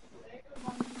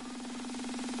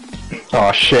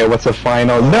 Oh shit, what's the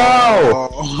final? No!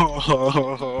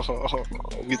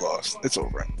 We lost. It's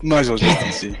over. Might as well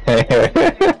just see.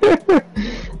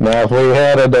 Now, if we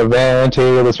had a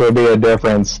Divinity, this would be a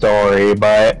different story,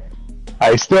 but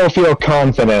I still feel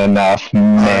confident enough,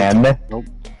 man. Nope.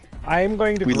 I am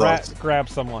going to We lost. grab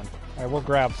someone. I will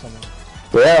grab someone.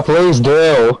 Yeah, please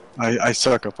do. I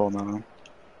suck up all now.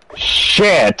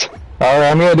 Shit!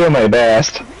 Alright, I'm gonna do my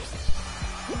best.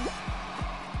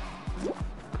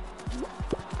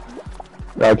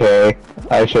 Okay,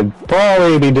 I should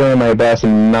probably be doing my best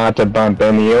not to bump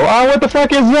into you. Oh, what the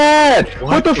fuck is that?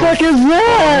 What the fuck is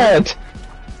that?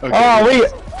 Okay.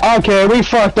 Oh, we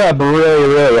fucked up really,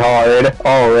 really hard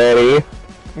already.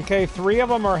 Okay, 3 of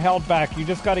them are held back. You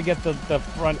just got to get the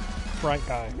front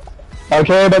guy.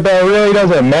 Okay, but that really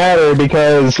doesn't matter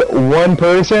because one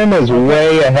person is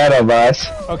way ahead of us.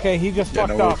 Okay, he just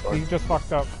fucked up. He just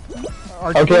fucked up.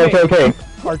 Okay.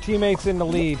 Our teammate's in the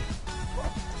lead.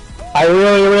 I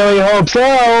really, really hope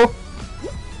so.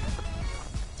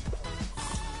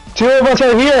 2 of us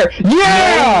are here.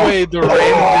 Yeah! No way, the random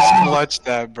just clutched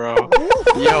that, bro.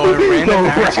 Yo, the random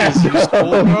actually is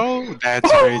useful, bro?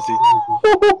 That's crazy.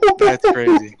 That's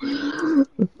crazy.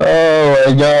 Oh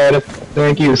my god.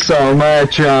 Thank you so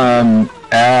much,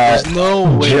 There's no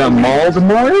way.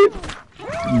 Jamaldmort?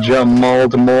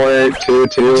 Jamaldmort Just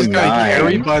got 229.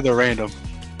 carried by the random.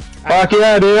 Fuck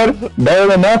yeah, dude. Better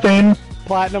than nothing.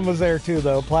 Platinum was there too,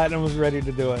 though. Platinum was ready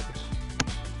to do it.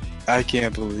 I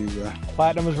can't believe that.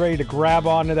 Platinum was ready to grab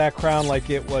onto that crown like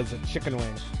it was a chicken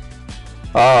wing.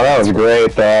 Oh, that was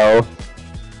great, though.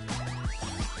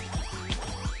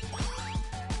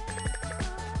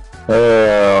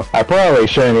 Oh, I probably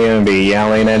shouldn't even be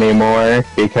yelling anymore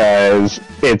because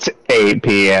it's 8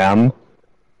 p.m.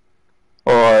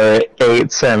 Or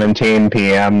 8:17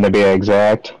 p.m. to be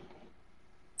exact.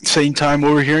 Same time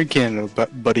over here in Canada,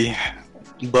 buddy.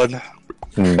 Bud.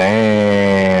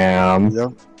 Damn.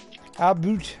 Yep. How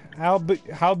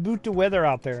about the weather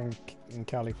out there in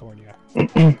California?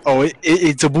 Oh,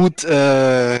 it's about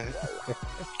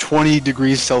 20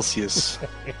 degrees Celsius.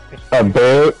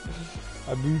 About.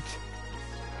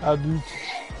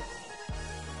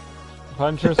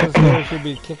 Puncher Sister should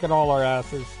be kicking all our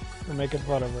asses for making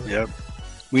fun of her. Yep.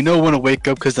 We know when to wake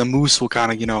up because the moose will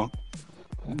kind of, you know,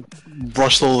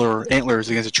 rustle their antlers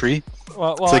against a tree.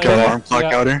 Well, It's like an alarm clock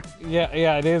out there.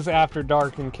 Yeah, it is after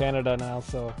dark in Canada now,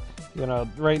 so, you know,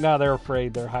 right now they're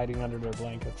afraid. They're hiding under their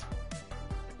blankets.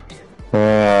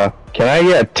 Can I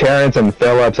get Terrence and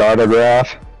Phillips'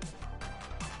 autograph?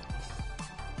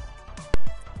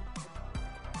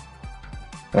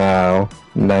 Oh,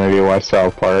 none of you watch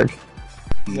South Park.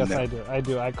 Yes, No. I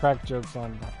do. I crack jokes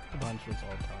on Punchers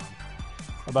all the time.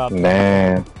 About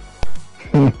Man.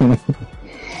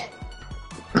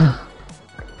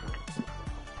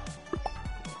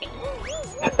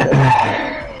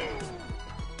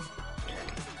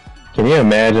 Can you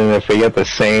imagine if we get the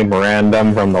same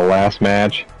random from the last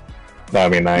match?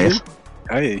 That'd be nice.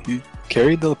 Hey, you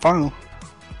carried the final.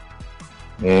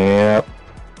 Yep.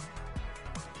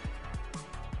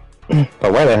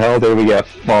 But why the hell did we get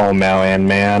Fall Mountain,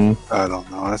 man? I don't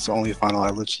know. That's the only final I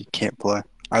literally can't play.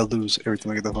 I lose every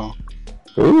time I get the final.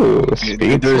 Ooh,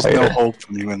 Speed There's no Fighter. hope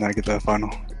for me when I get that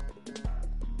final.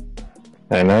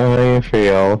 I know how you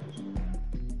feel.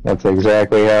 That's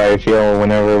exactly how I feel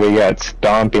whenever we get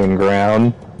Stomping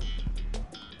Ground.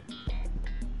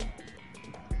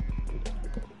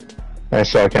 I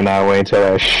still cannot wait till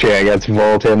that shit gets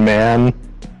vaulted, man.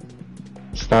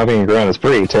 Stomping Ground is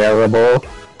pretty terrible.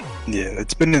 Yeah,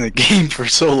 it's been in the game for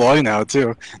so long now,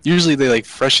 too. Usually they, like,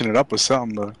 freshen it up with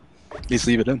something, but just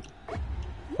leave it in.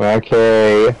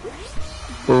 Okay.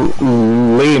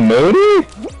 Lee Moody?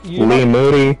 Lee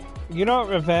Moody? You know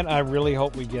what event I really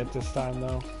hope we get this time,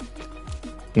 though?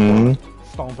 Hmm?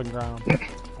 Stomping Ground.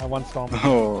 I want Stomping.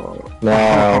 Oh.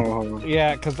 No.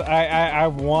 Yeah, because I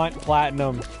want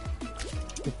Platinum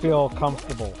to feel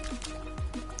comfortable.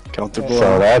 Comfortable.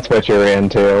 So that's what you're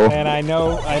into. And I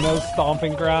know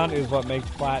Stomping Ground is what makes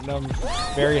Platinum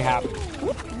very happy.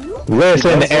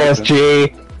 Listen,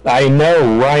 SG, I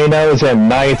know rhinos and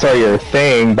knights are your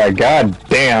thing, but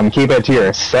goddamn, keep it to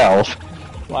yourself.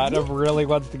 Platinum really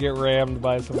wants to get rammed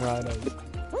by some rhinos.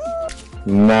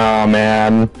 Nah,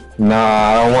 man. Nah,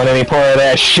 I don't want any part of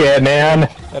that shit, man.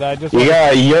 And I just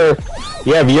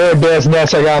You have your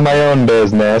business, I got my own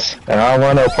business, and I don't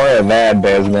want no part of that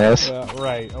business.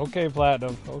 right. Okay,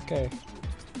 Platinum. Okay.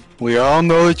 We all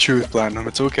know the truth, Platinum.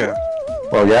 It's okay.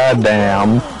 Well,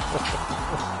 goddamn.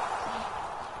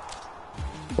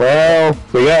 Well,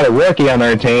 we got a rookie on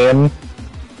our team.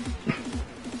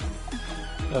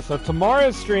 Yeah, so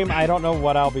tomorrow's stream, I don't know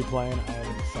what I'll be playing. I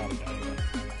haven't decided that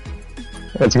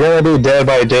yet. It's gonna be Dead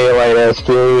by Daylight,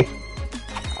 SG.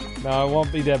 No, it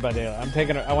won't be Dead by Daylight.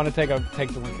 I want to take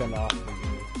the weekend off.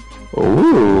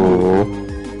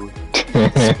 Ooh.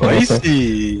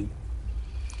 Spicy.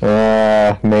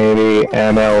 Maybe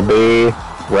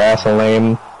MLB,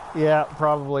 wrestling. Yeah,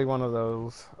 probably one of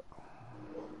those.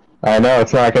 I know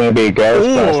it's not gonna be Or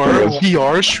Ghostbusters.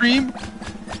 VR stream?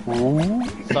 Ooh.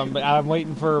 I'm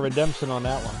waiting for a redemption on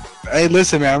that one. Hey,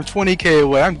 listen, man. I'm 20K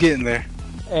away. I'm getting there.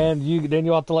 And then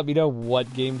you'll have to let me know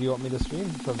what game do you want me to stream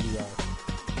from VR.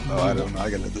 Oh, I don't know. I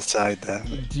gotta decide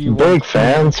that. Do you Big want,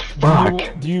 fans? Fuck.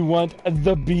 Do you want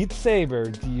the Beat Saber?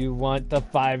 Do you want the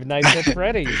Five Nights at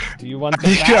Freddy's? Do you want the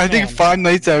I think Batman? Five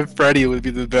Nights at Freddy would be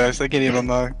the best. I can't even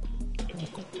lie.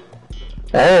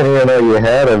 I didn't even know you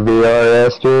had a VR,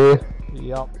 SG.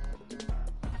 Yep.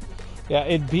 Yeah,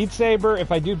 in Beat Saber,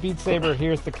 if I do Beat Saber,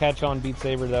 here's the catch on Beat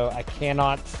Saber though. I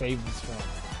cannot save this film.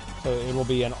 So it will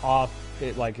be an off,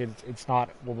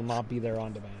 will not be there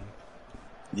on demand.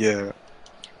 Yeah.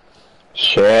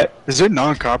 Shit. Is there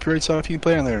non-copyright stuff you can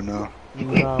play on there or no?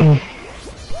 No.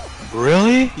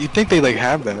 Really? You'd think they like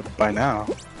have that by now.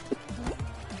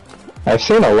 I've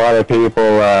seen a lot of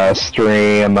people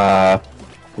stream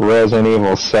Resident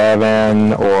Evil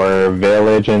 7 or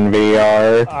Village in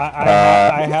VR.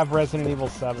 I have Resident Evil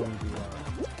 7 VR.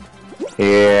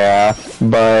 Yeah,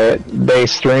 but they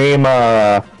stream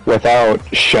without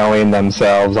showing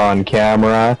themselves on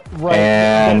camera. Right.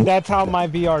 And That's how my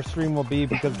VR stream will be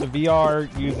because the VR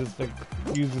uses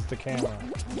the camera.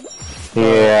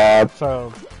 yeah,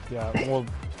 So yeah, well,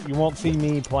 you won't see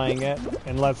me playing it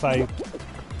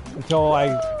until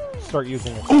I start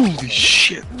using it. Holy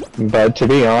shit! but to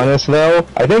be honest though,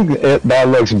 I think that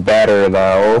looks better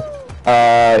though.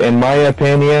 In my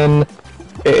opinion,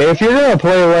 if you're gonna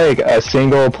play like a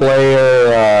single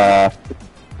player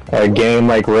a game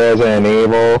like Resident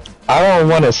Evil, I don't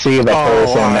want to see the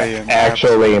person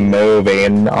actually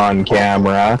moving on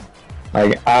camera.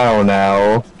 Like, I don't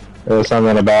know. There's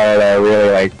something about it that really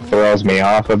like throws me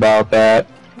off about that.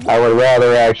 I would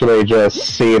rather actually just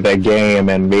see the game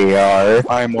in VR.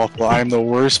 I'm awful. I'm the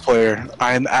worst player.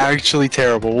 I'm actually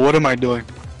terrible. What am I doing?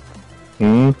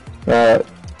 Well,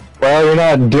 you're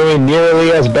not doing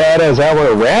nearly as bad as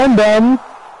our random.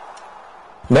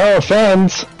 No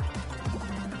offense.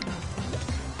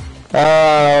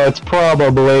 It's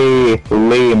probably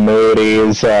Lee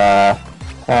Moody's, I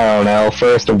don't know,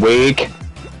 first week.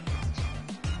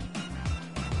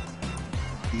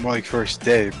 More like first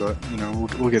day, but, you know,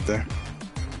 we'll get there.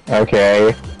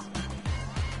 Okay.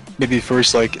 Maybe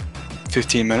first, like,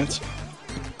 15 minutes?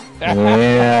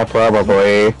 Yeah,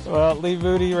 probably. Well, Lee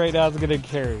Moody right now is getting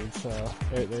carried, so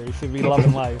there he should be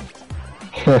loving life.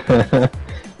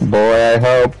 Boy, I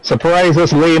hope. Surprise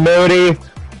us, Lee Moody!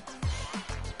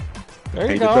 There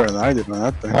you He go. did better than I did on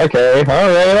that thing. Okay,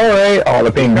 alright. Oh,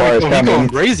 the pink bar is He's going coming.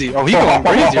 crazy. Oh, he's going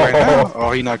crazy right now.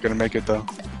 Oh, he's not gonna make it, though.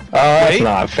 Oh, that's Wait.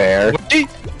 not fair. Wait.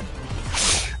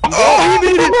 Oh, he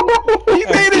made it! He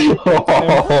made it!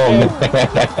 Oh, man.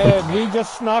 And we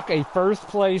just snuck a first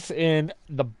place in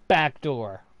the back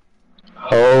door.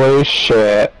 Holy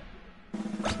shit.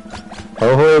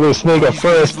 Hopefully we sneak a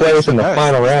first place in the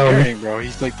final round. Carrying, bro.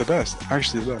 He's like the best.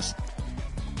 Actually the best.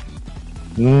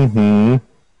 Mm-hmm.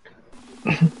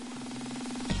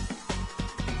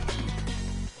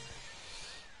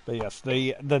 But yes,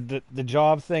 the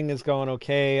job thing is going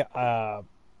okay.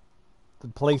 The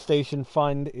PlayStation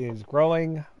fund is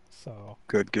growing, so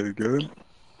Good, good, good.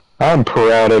 I'm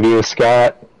proud of you,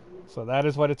 Scott. that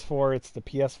is what it's for. It's the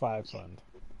PS5 fund.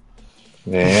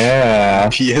 Yeah.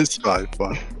 PS5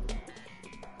 fun.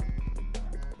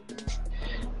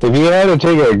 If you had to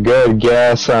take a good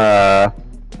guess, well,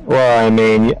 I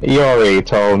mean, you already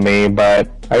told me, but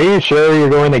are you sure you're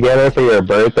going to get it for your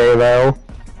birthday, though?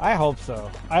 I hope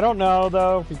so. I don't know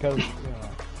though, because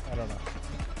I don't know.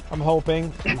 I'm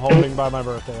hoping by my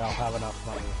birthday I'll have enough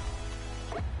money.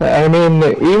 I mean,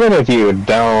 even if you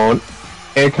don't,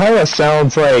 it kind of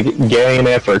sounds like getting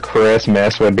it for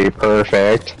Christmas would be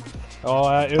perfect. Oh,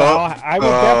 I will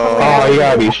definitely. Oh, you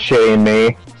gotta be shitting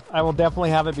me. I will definitely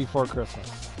have it before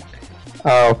Christmas.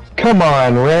 Oh, come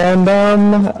on,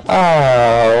 random.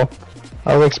 Oh,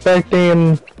 I was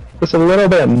expecting just a little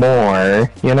bit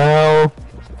more, you know?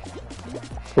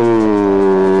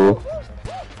 Ooh.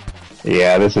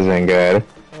 Yeah, this isn't good.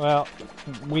 Well,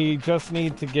 we just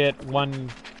need to get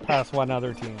past one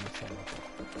other team.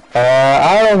 So.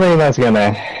 I don't think that's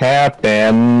gonna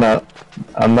happen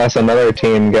unless another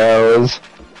team goes.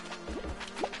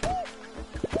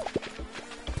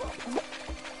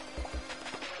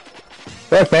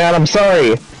 Look, man, I'm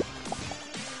sorry.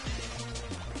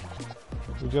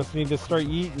 We just need to start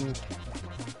eating.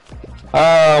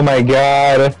 Oh my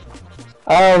god.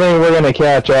 I don't think we're gonna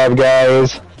catch up,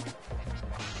 guys.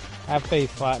 Have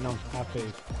faith, Platinum. Have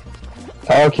faith.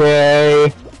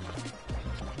 Okay.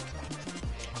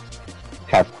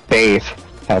 Have faith.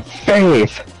 Have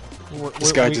faith.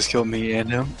 This guy just killed me and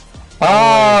him.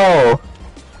 Oh!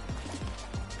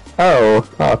 Oh,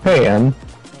 Peyton.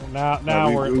 Now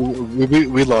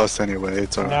We lost anyway.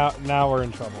 It's alright. now we're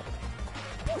in trouble.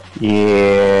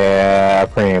 Yeah,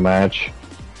 pretty much.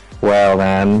 Well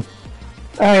then.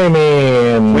 I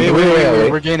mean... Wait, really?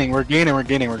 we're gaining. We're gaining.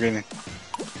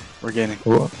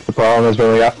 The problem is we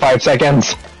only got 5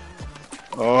 seconds.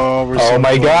 Oh, we're Oh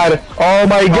my god! Oh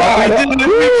my god!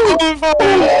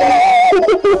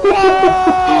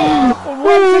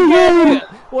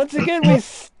 Once again, we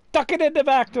stuck it in the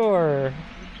back door.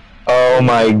 Oh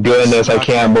my goodness, I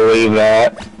can't believe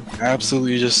that.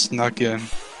 Absolutely just snuck in.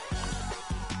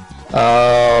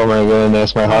 Oh my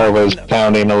goodness, my heart was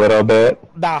pounding a little bit.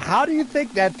 Now, how do you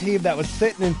think that team that was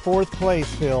sitting in 4th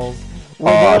place feels?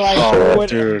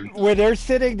 Dude. When they're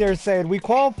sitting there saying, we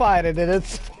qualified, and then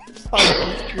it's...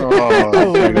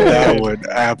 Oh, dude, that would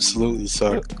absolutely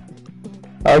suck.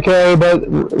 Okay, but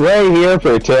right here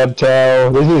for Tiptoe,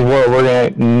 this is where we're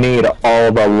gonna need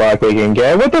all the luck we can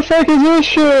get. What the fuck is this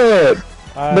shit?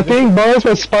 The pink bars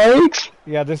with spikes?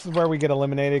 Yeah, this is where we get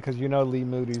eliminated, because you know Lee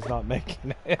Moody's not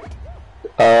making it.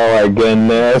 Oh my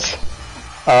goodness.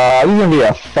 This is gonna be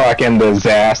a fucking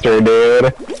disaster,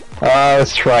 dude.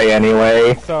 Let's try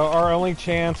anyway. So our only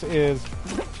chance is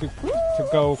to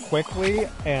go quickly,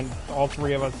 and all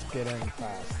 3 of us get in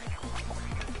fast.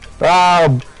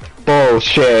 Oh,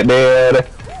 bullshit, dude.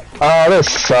 Oh,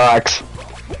 this sucks.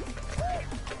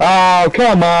 Oh,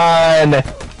 come on.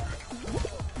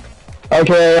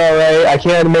 Okay, alright, I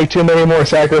can't make too many more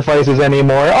sacrifices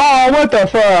anymore. Oh, what the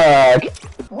fuck?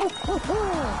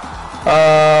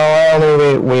 Oh, I don't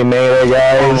think we made it,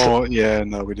 guys. Oh, yeah,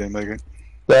 no, we didn't make it.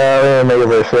 No, we didn't make it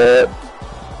for shit.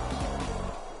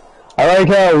 I like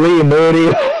how Lee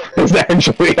Moody is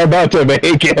actually about to make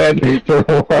it for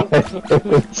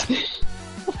once.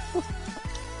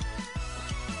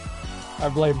 I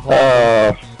blame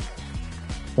Platinum.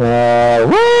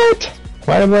 What?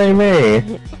 Why do you blame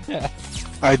me?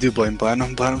 I do blame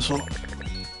Platinum. Platinum's fault.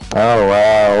 Oh,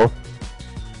 wow.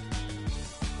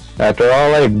 After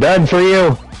all I've done for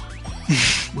you.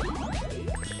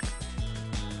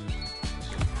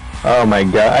 Oh my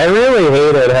god, I really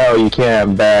hated how you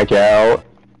can't back out,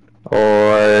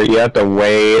 or you have to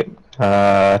wait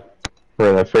for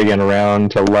the friggin' round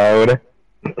to load,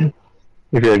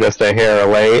 if you're just a hair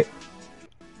late.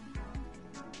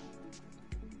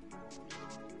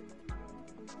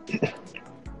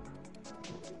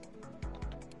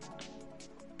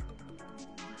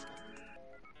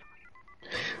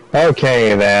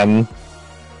 Okay then.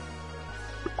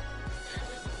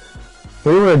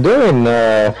 We're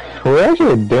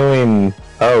actually doing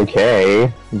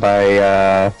okay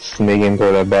by sneaking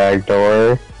through the back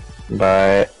door,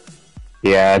 but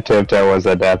yeah, Tiptoe was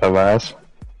the death of us.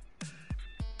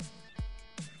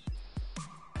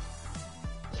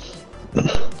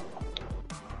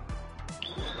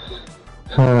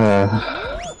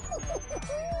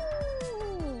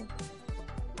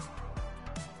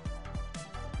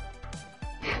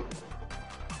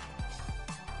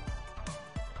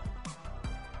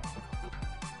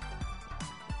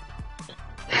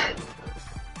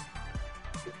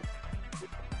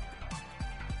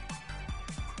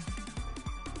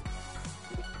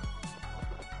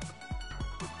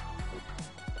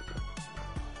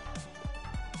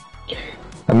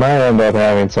 I might end up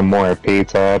having some more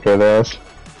pizza after this.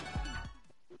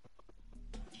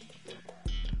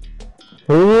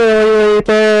 Lily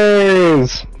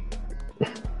Leapers!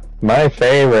 My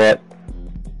favorite.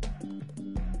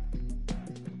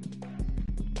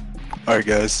 Alright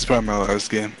guys, this is probably my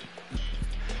last game.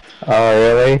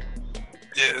 Oh, really?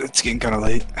 Yeah, it's getting kinda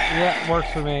late. Yeah, it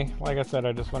works for me. Like I said,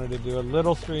 I just wanted to do a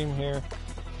little stream here.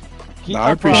 Keep No, my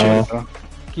I appreciate promise. it though.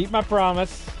 Keep my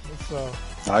promise. So,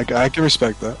 I can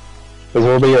respect that. This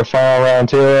will be your final round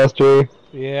too, SG?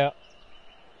 yeah.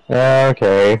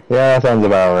 Okay, yeah, that sounds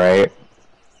about right.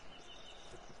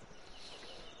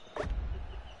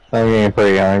 I'm getting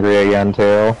pretty hungry again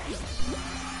too.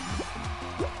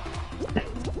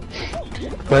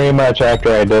 Pretty much after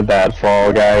I did that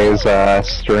Fall Guys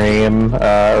stream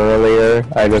earlier,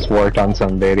 I just worked on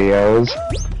some videos.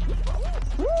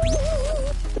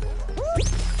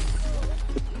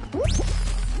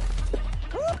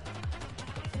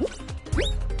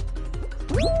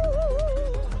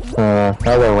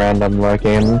 How's a random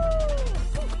looking?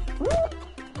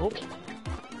 Oh.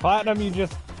 Platinum, you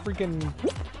just freaking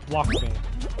blocked me.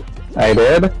 I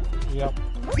did? Yep.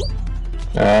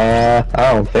 I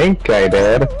don't think I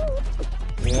did.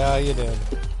 Yeah, you did.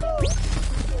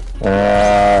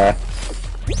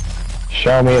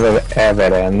 Show me the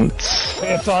evidence.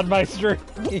 It's on my stream.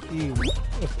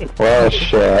 Well,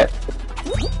 shit.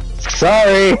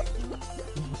 Sorry!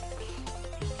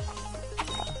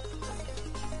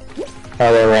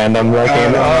 Other random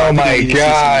looking. Oh my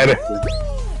god!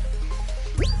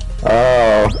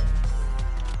 Oh.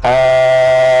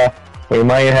 We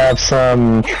might have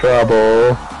some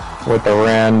trouble with the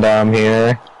random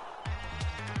here.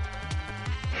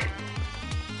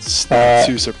 It's not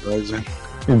too surprising.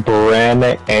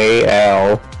 Bren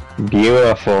AL.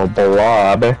 Beautiful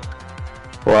blob.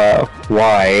 Well,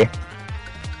 why?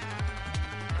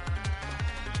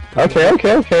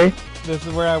 Okay. This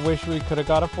is where I wish we could have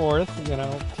got a fourth. You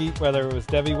know, whether it was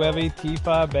Debbie Webby,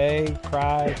 Tifa, Bay,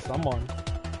 Cry, someone.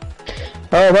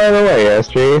 Oh, by the way,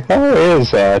 SG, how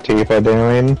is Tifa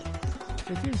doing?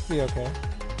 She seems to be okay.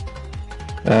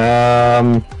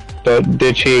 But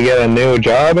did she get a new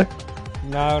job?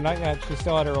 No, not yet. She's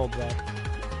still at her old job.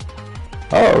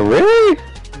 Oh, really?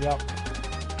 Yep.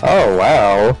 Oh,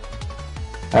 wow.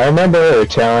 I remember her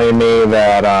telling me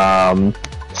that,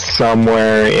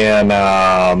 somewhere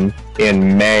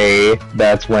in May,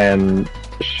 that's when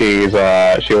she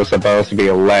was supposed to be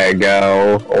let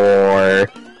go, or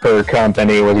her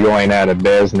company was going out of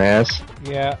business.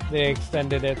 Yeah, they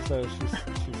extended it, so she's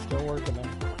still working there.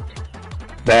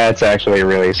 That's actually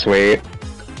really sweet.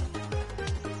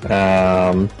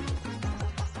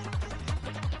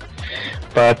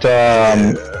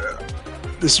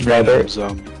 This random's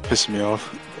pissing me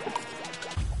off.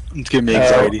 It's giving me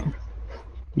anxiety.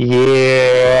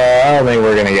 Yeah, I don't think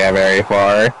we're gonna get very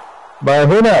far. But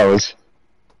who knows?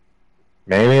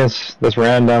 Maybe this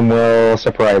random will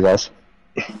surprise us.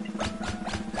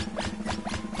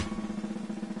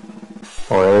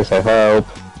 Or at least I hope.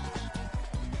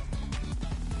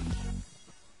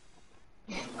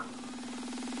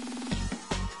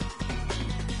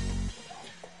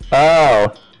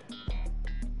 Oh!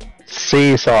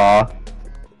 Seesaw.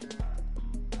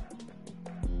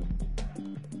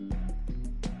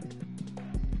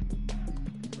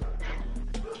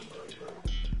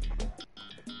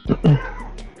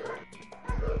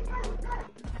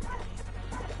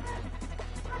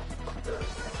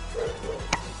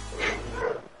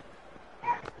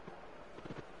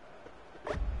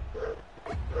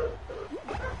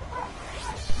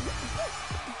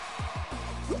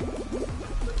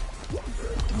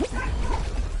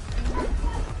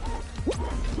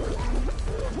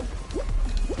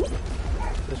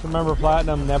 Just remember,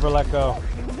 Platinum, never let go.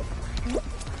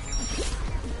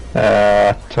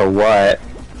 To what?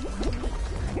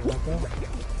 Let go.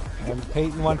 And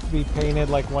Peyton wants to be painted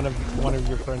like one of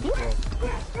your French girls.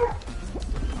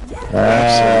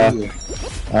 Absolutely.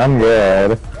 I'm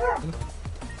good.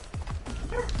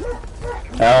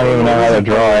 I don't even know how to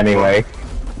draw anyway.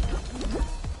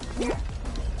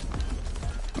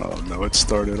 Oh no, it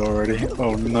started already.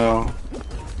 Oh no.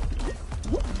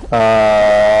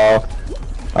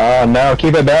 Oh no,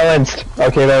 keep it balanced.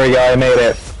 Okay, there we go, I made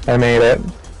it. I made it.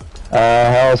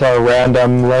 How's our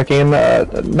random looking?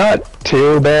 Not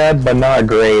too bad, but not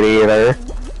great either.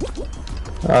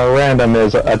 Random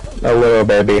is a little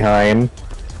bit behind.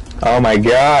 Oh my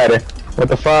god! What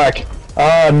the fuck?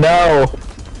 Oh no!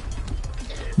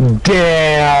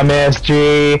 Damn,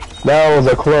 SG! That was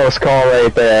a close call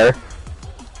right there.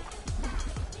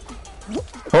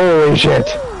 Holy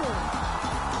shit!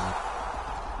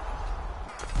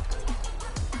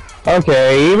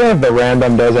 Okay, even if the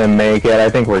random doesn't make it, I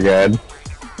think we're good.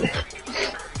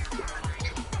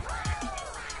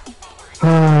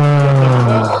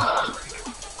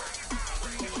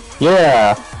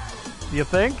 Yeah. You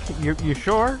think? You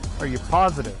sure? Are you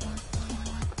positive?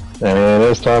 I mean, it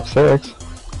is top 6.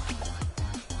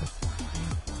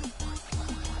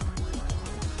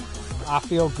 I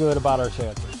feel good about our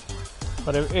chances.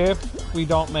 But if we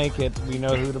don't make it, we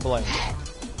know who to blame.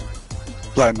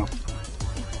 Platinum.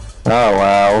 Oh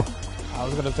wow. I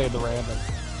was gonna say the random.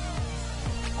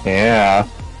 Yeah.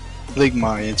 I think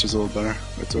my answer's a little better.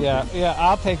 It's okay. Yeah,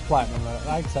 I'll take Platinum.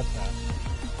 I accept that.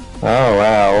 Oh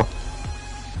wow.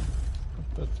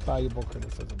 That's valuable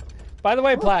criticism. By the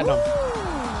way, Platinum,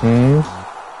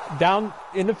 down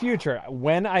in the future,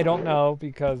 when I don't know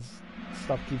because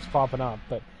stuff keeps popping up,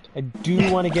 but I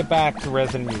do want to get back to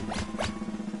Resident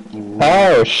Evil.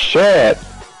 Oh shit.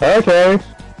 Okay.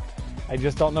 I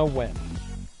just don't know when.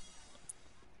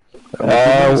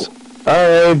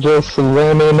 Alright, just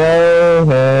let me know,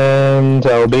 and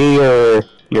I'll be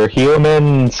your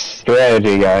human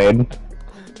strategy guide.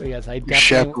 But yes, I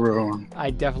Chaperone.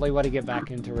 definitely want to get back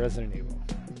into Resident Evil.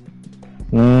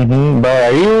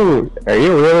 But are you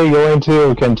really going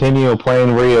to continue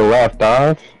playing where you left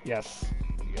off? Yes.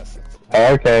 Yes.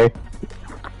 Okay.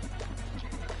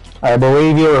 I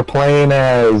believe you were playing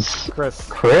as Chris.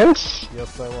 Chris?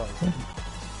 Yes, I was.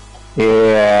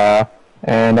 Yeah.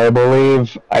 And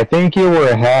I think you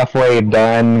were halfway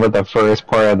done with the first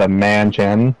part of the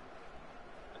mansion.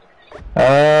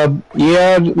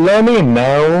 Yeah, let me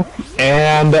know,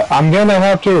 and I'm gonna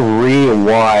have to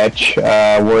re-watch,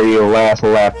 where you last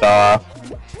left off.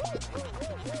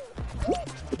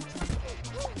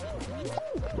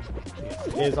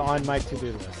 It is on my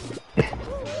to-do list.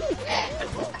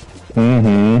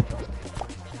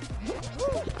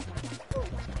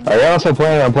 Are you also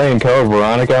planning on playing Code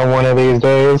Veronica one of these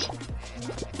days?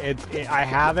 I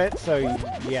have it, so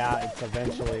yeah, it's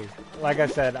eventually... Like I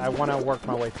said, I want to work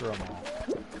my way through them all.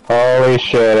 Holy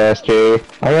shit, SG.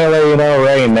 I'm gonna let you know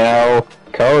right now,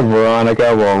 Code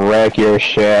Veronica will wreck your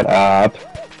shit up.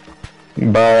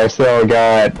 But I still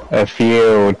got a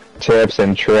few tips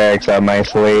and tricks up my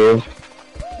sleeve.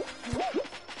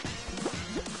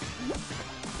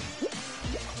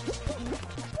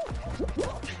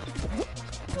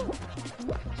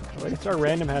 At least our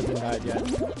random hasn't died yet.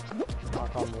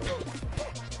 Knock on wood.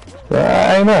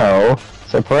 I know,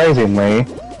 surprisingly.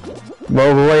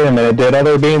 Well, wait a minute, did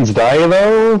other beans die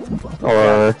though?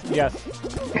 Or... Yes.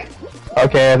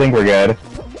 Okay, I think we're good.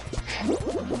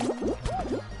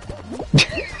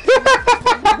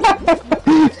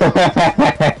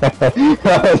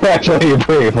 That was actually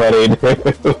pretty funny,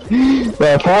 dude.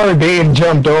 That poor bean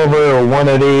jumped over one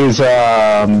of these,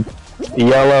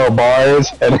 yellow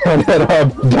bars and ended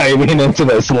up diving into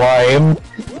the slime.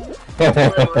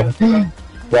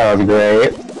 That was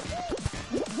great.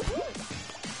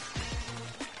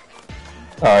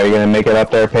 Oh, are you gonna make it up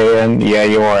there, Peyton? Yeah,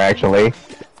 you are actually.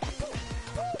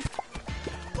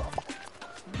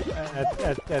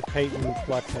 At Peyton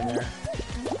flexing there.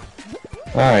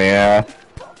 Oh yeah.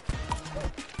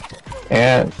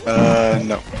 And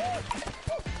no.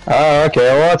 oh, okay.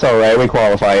 Well, that's all right. We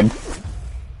qualified.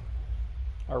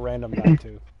 Our random guy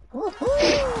too.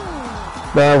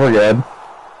 No, we're good.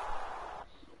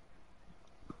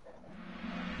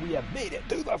 We have made it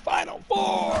to the final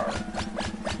four.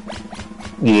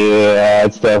 Yeah,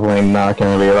 it's definitely not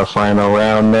gonna be the final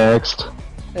round next.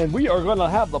 And we are gonna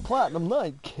have the Platinum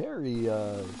Knight carry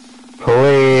us.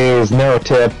 Please, no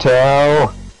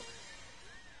tiptoe.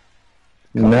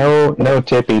 No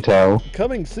tippy toe.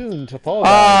 Coming soon to Fall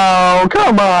Guys. Oh,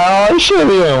 come on! It should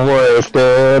be even worse,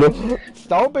 dude.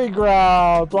 Stomping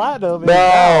Ground. Platinum is No.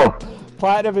 down.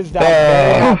 Platinum is down. No.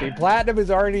 Very happy. Platinum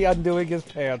is already undoing his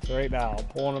pants right now,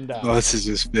 pulling him down. Oh, this is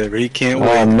just better. He can't Oh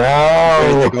wait.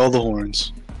 no! Take all the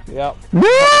horns. Yep.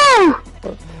 No!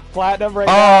 Platinum right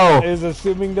Oh. now is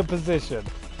assuming the position.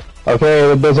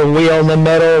 Okay, there's a wheel in the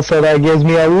middle, so that gives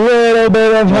me a little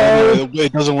bit of hope.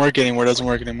 It doesn't work anymore. It doesn't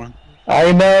work anymore.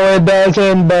 I know it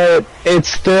doesn't, but it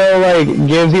still, like,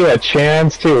 gives you a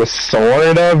chance to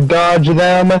sort of dodge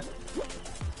them.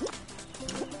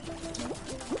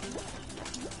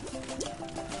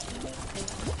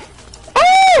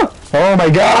 Oh! Oh my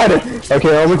god! Okay,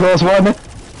 that was a close one.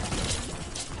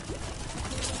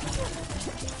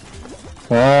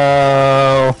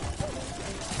 Oh.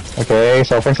 Okay,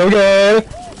 so far so good.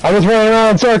 I was running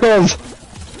around in circles.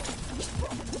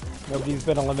 Nobody's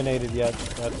been eliminated yet.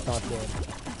 That's not good.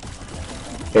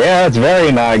 Yeah, it's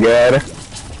very not good.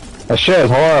 That shit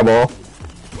is horrible.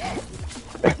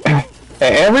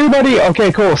 Everybody,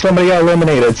 okay, cool. Somebody got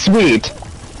eliminated. Sweet.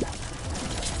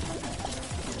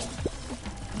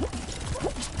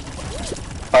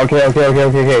 Okay.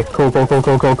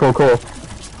 Cool.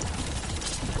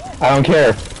 I don't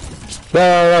care.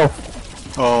 No.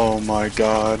 Oh my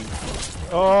god.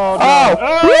 Oh, no.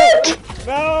 Oh! What?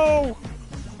 No!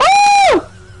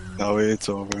 Oh! No, it's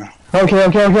over.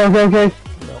 Okay.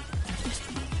 No.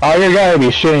 Oh, you gotta be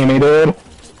shitting me, dude.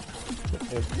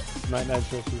 It's Night Night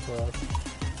Trishy for us.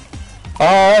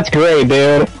 Oh, that's great,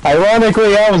 dude.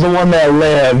 Ironically, I was the one that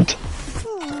lived.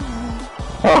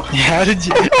 Oh. How did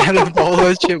you? Out of all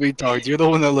that shit we talked, you're the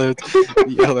one that lived.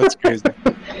 Yeah, that's crazy.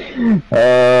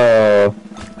 Oh.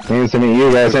 Seems to me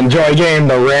you guys enjoy game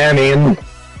the ramming.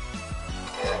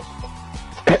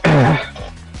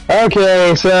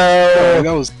 Okay, so Yeah,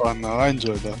 that was fun though. I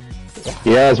enjoyed that.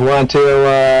 you guys want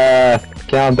to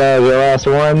count that as your last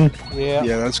one? Yeah.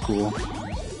 Yeah, that's cool.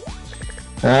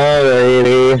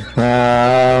 Alrighty.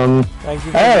 Thank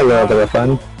you. I had a little bit of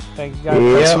fun. Thank you guys.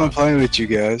 Yeah. That's fun playing with you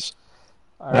guys.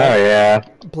 All Oh right. yeah.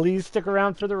 Please stick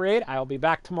around for the raid. I'll be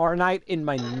back tomorrow night in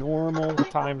my normal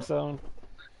time zone.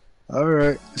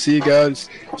 Alright, see you guys.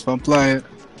 It's fun playing.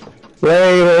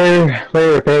 Later,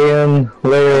 Pagan.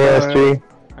 Later, Bye. SG.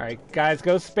 All right, guys,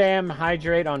 go spam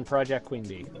hydrate on Project Queen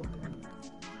Bee.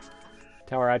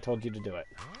 Tell her I told you to do it.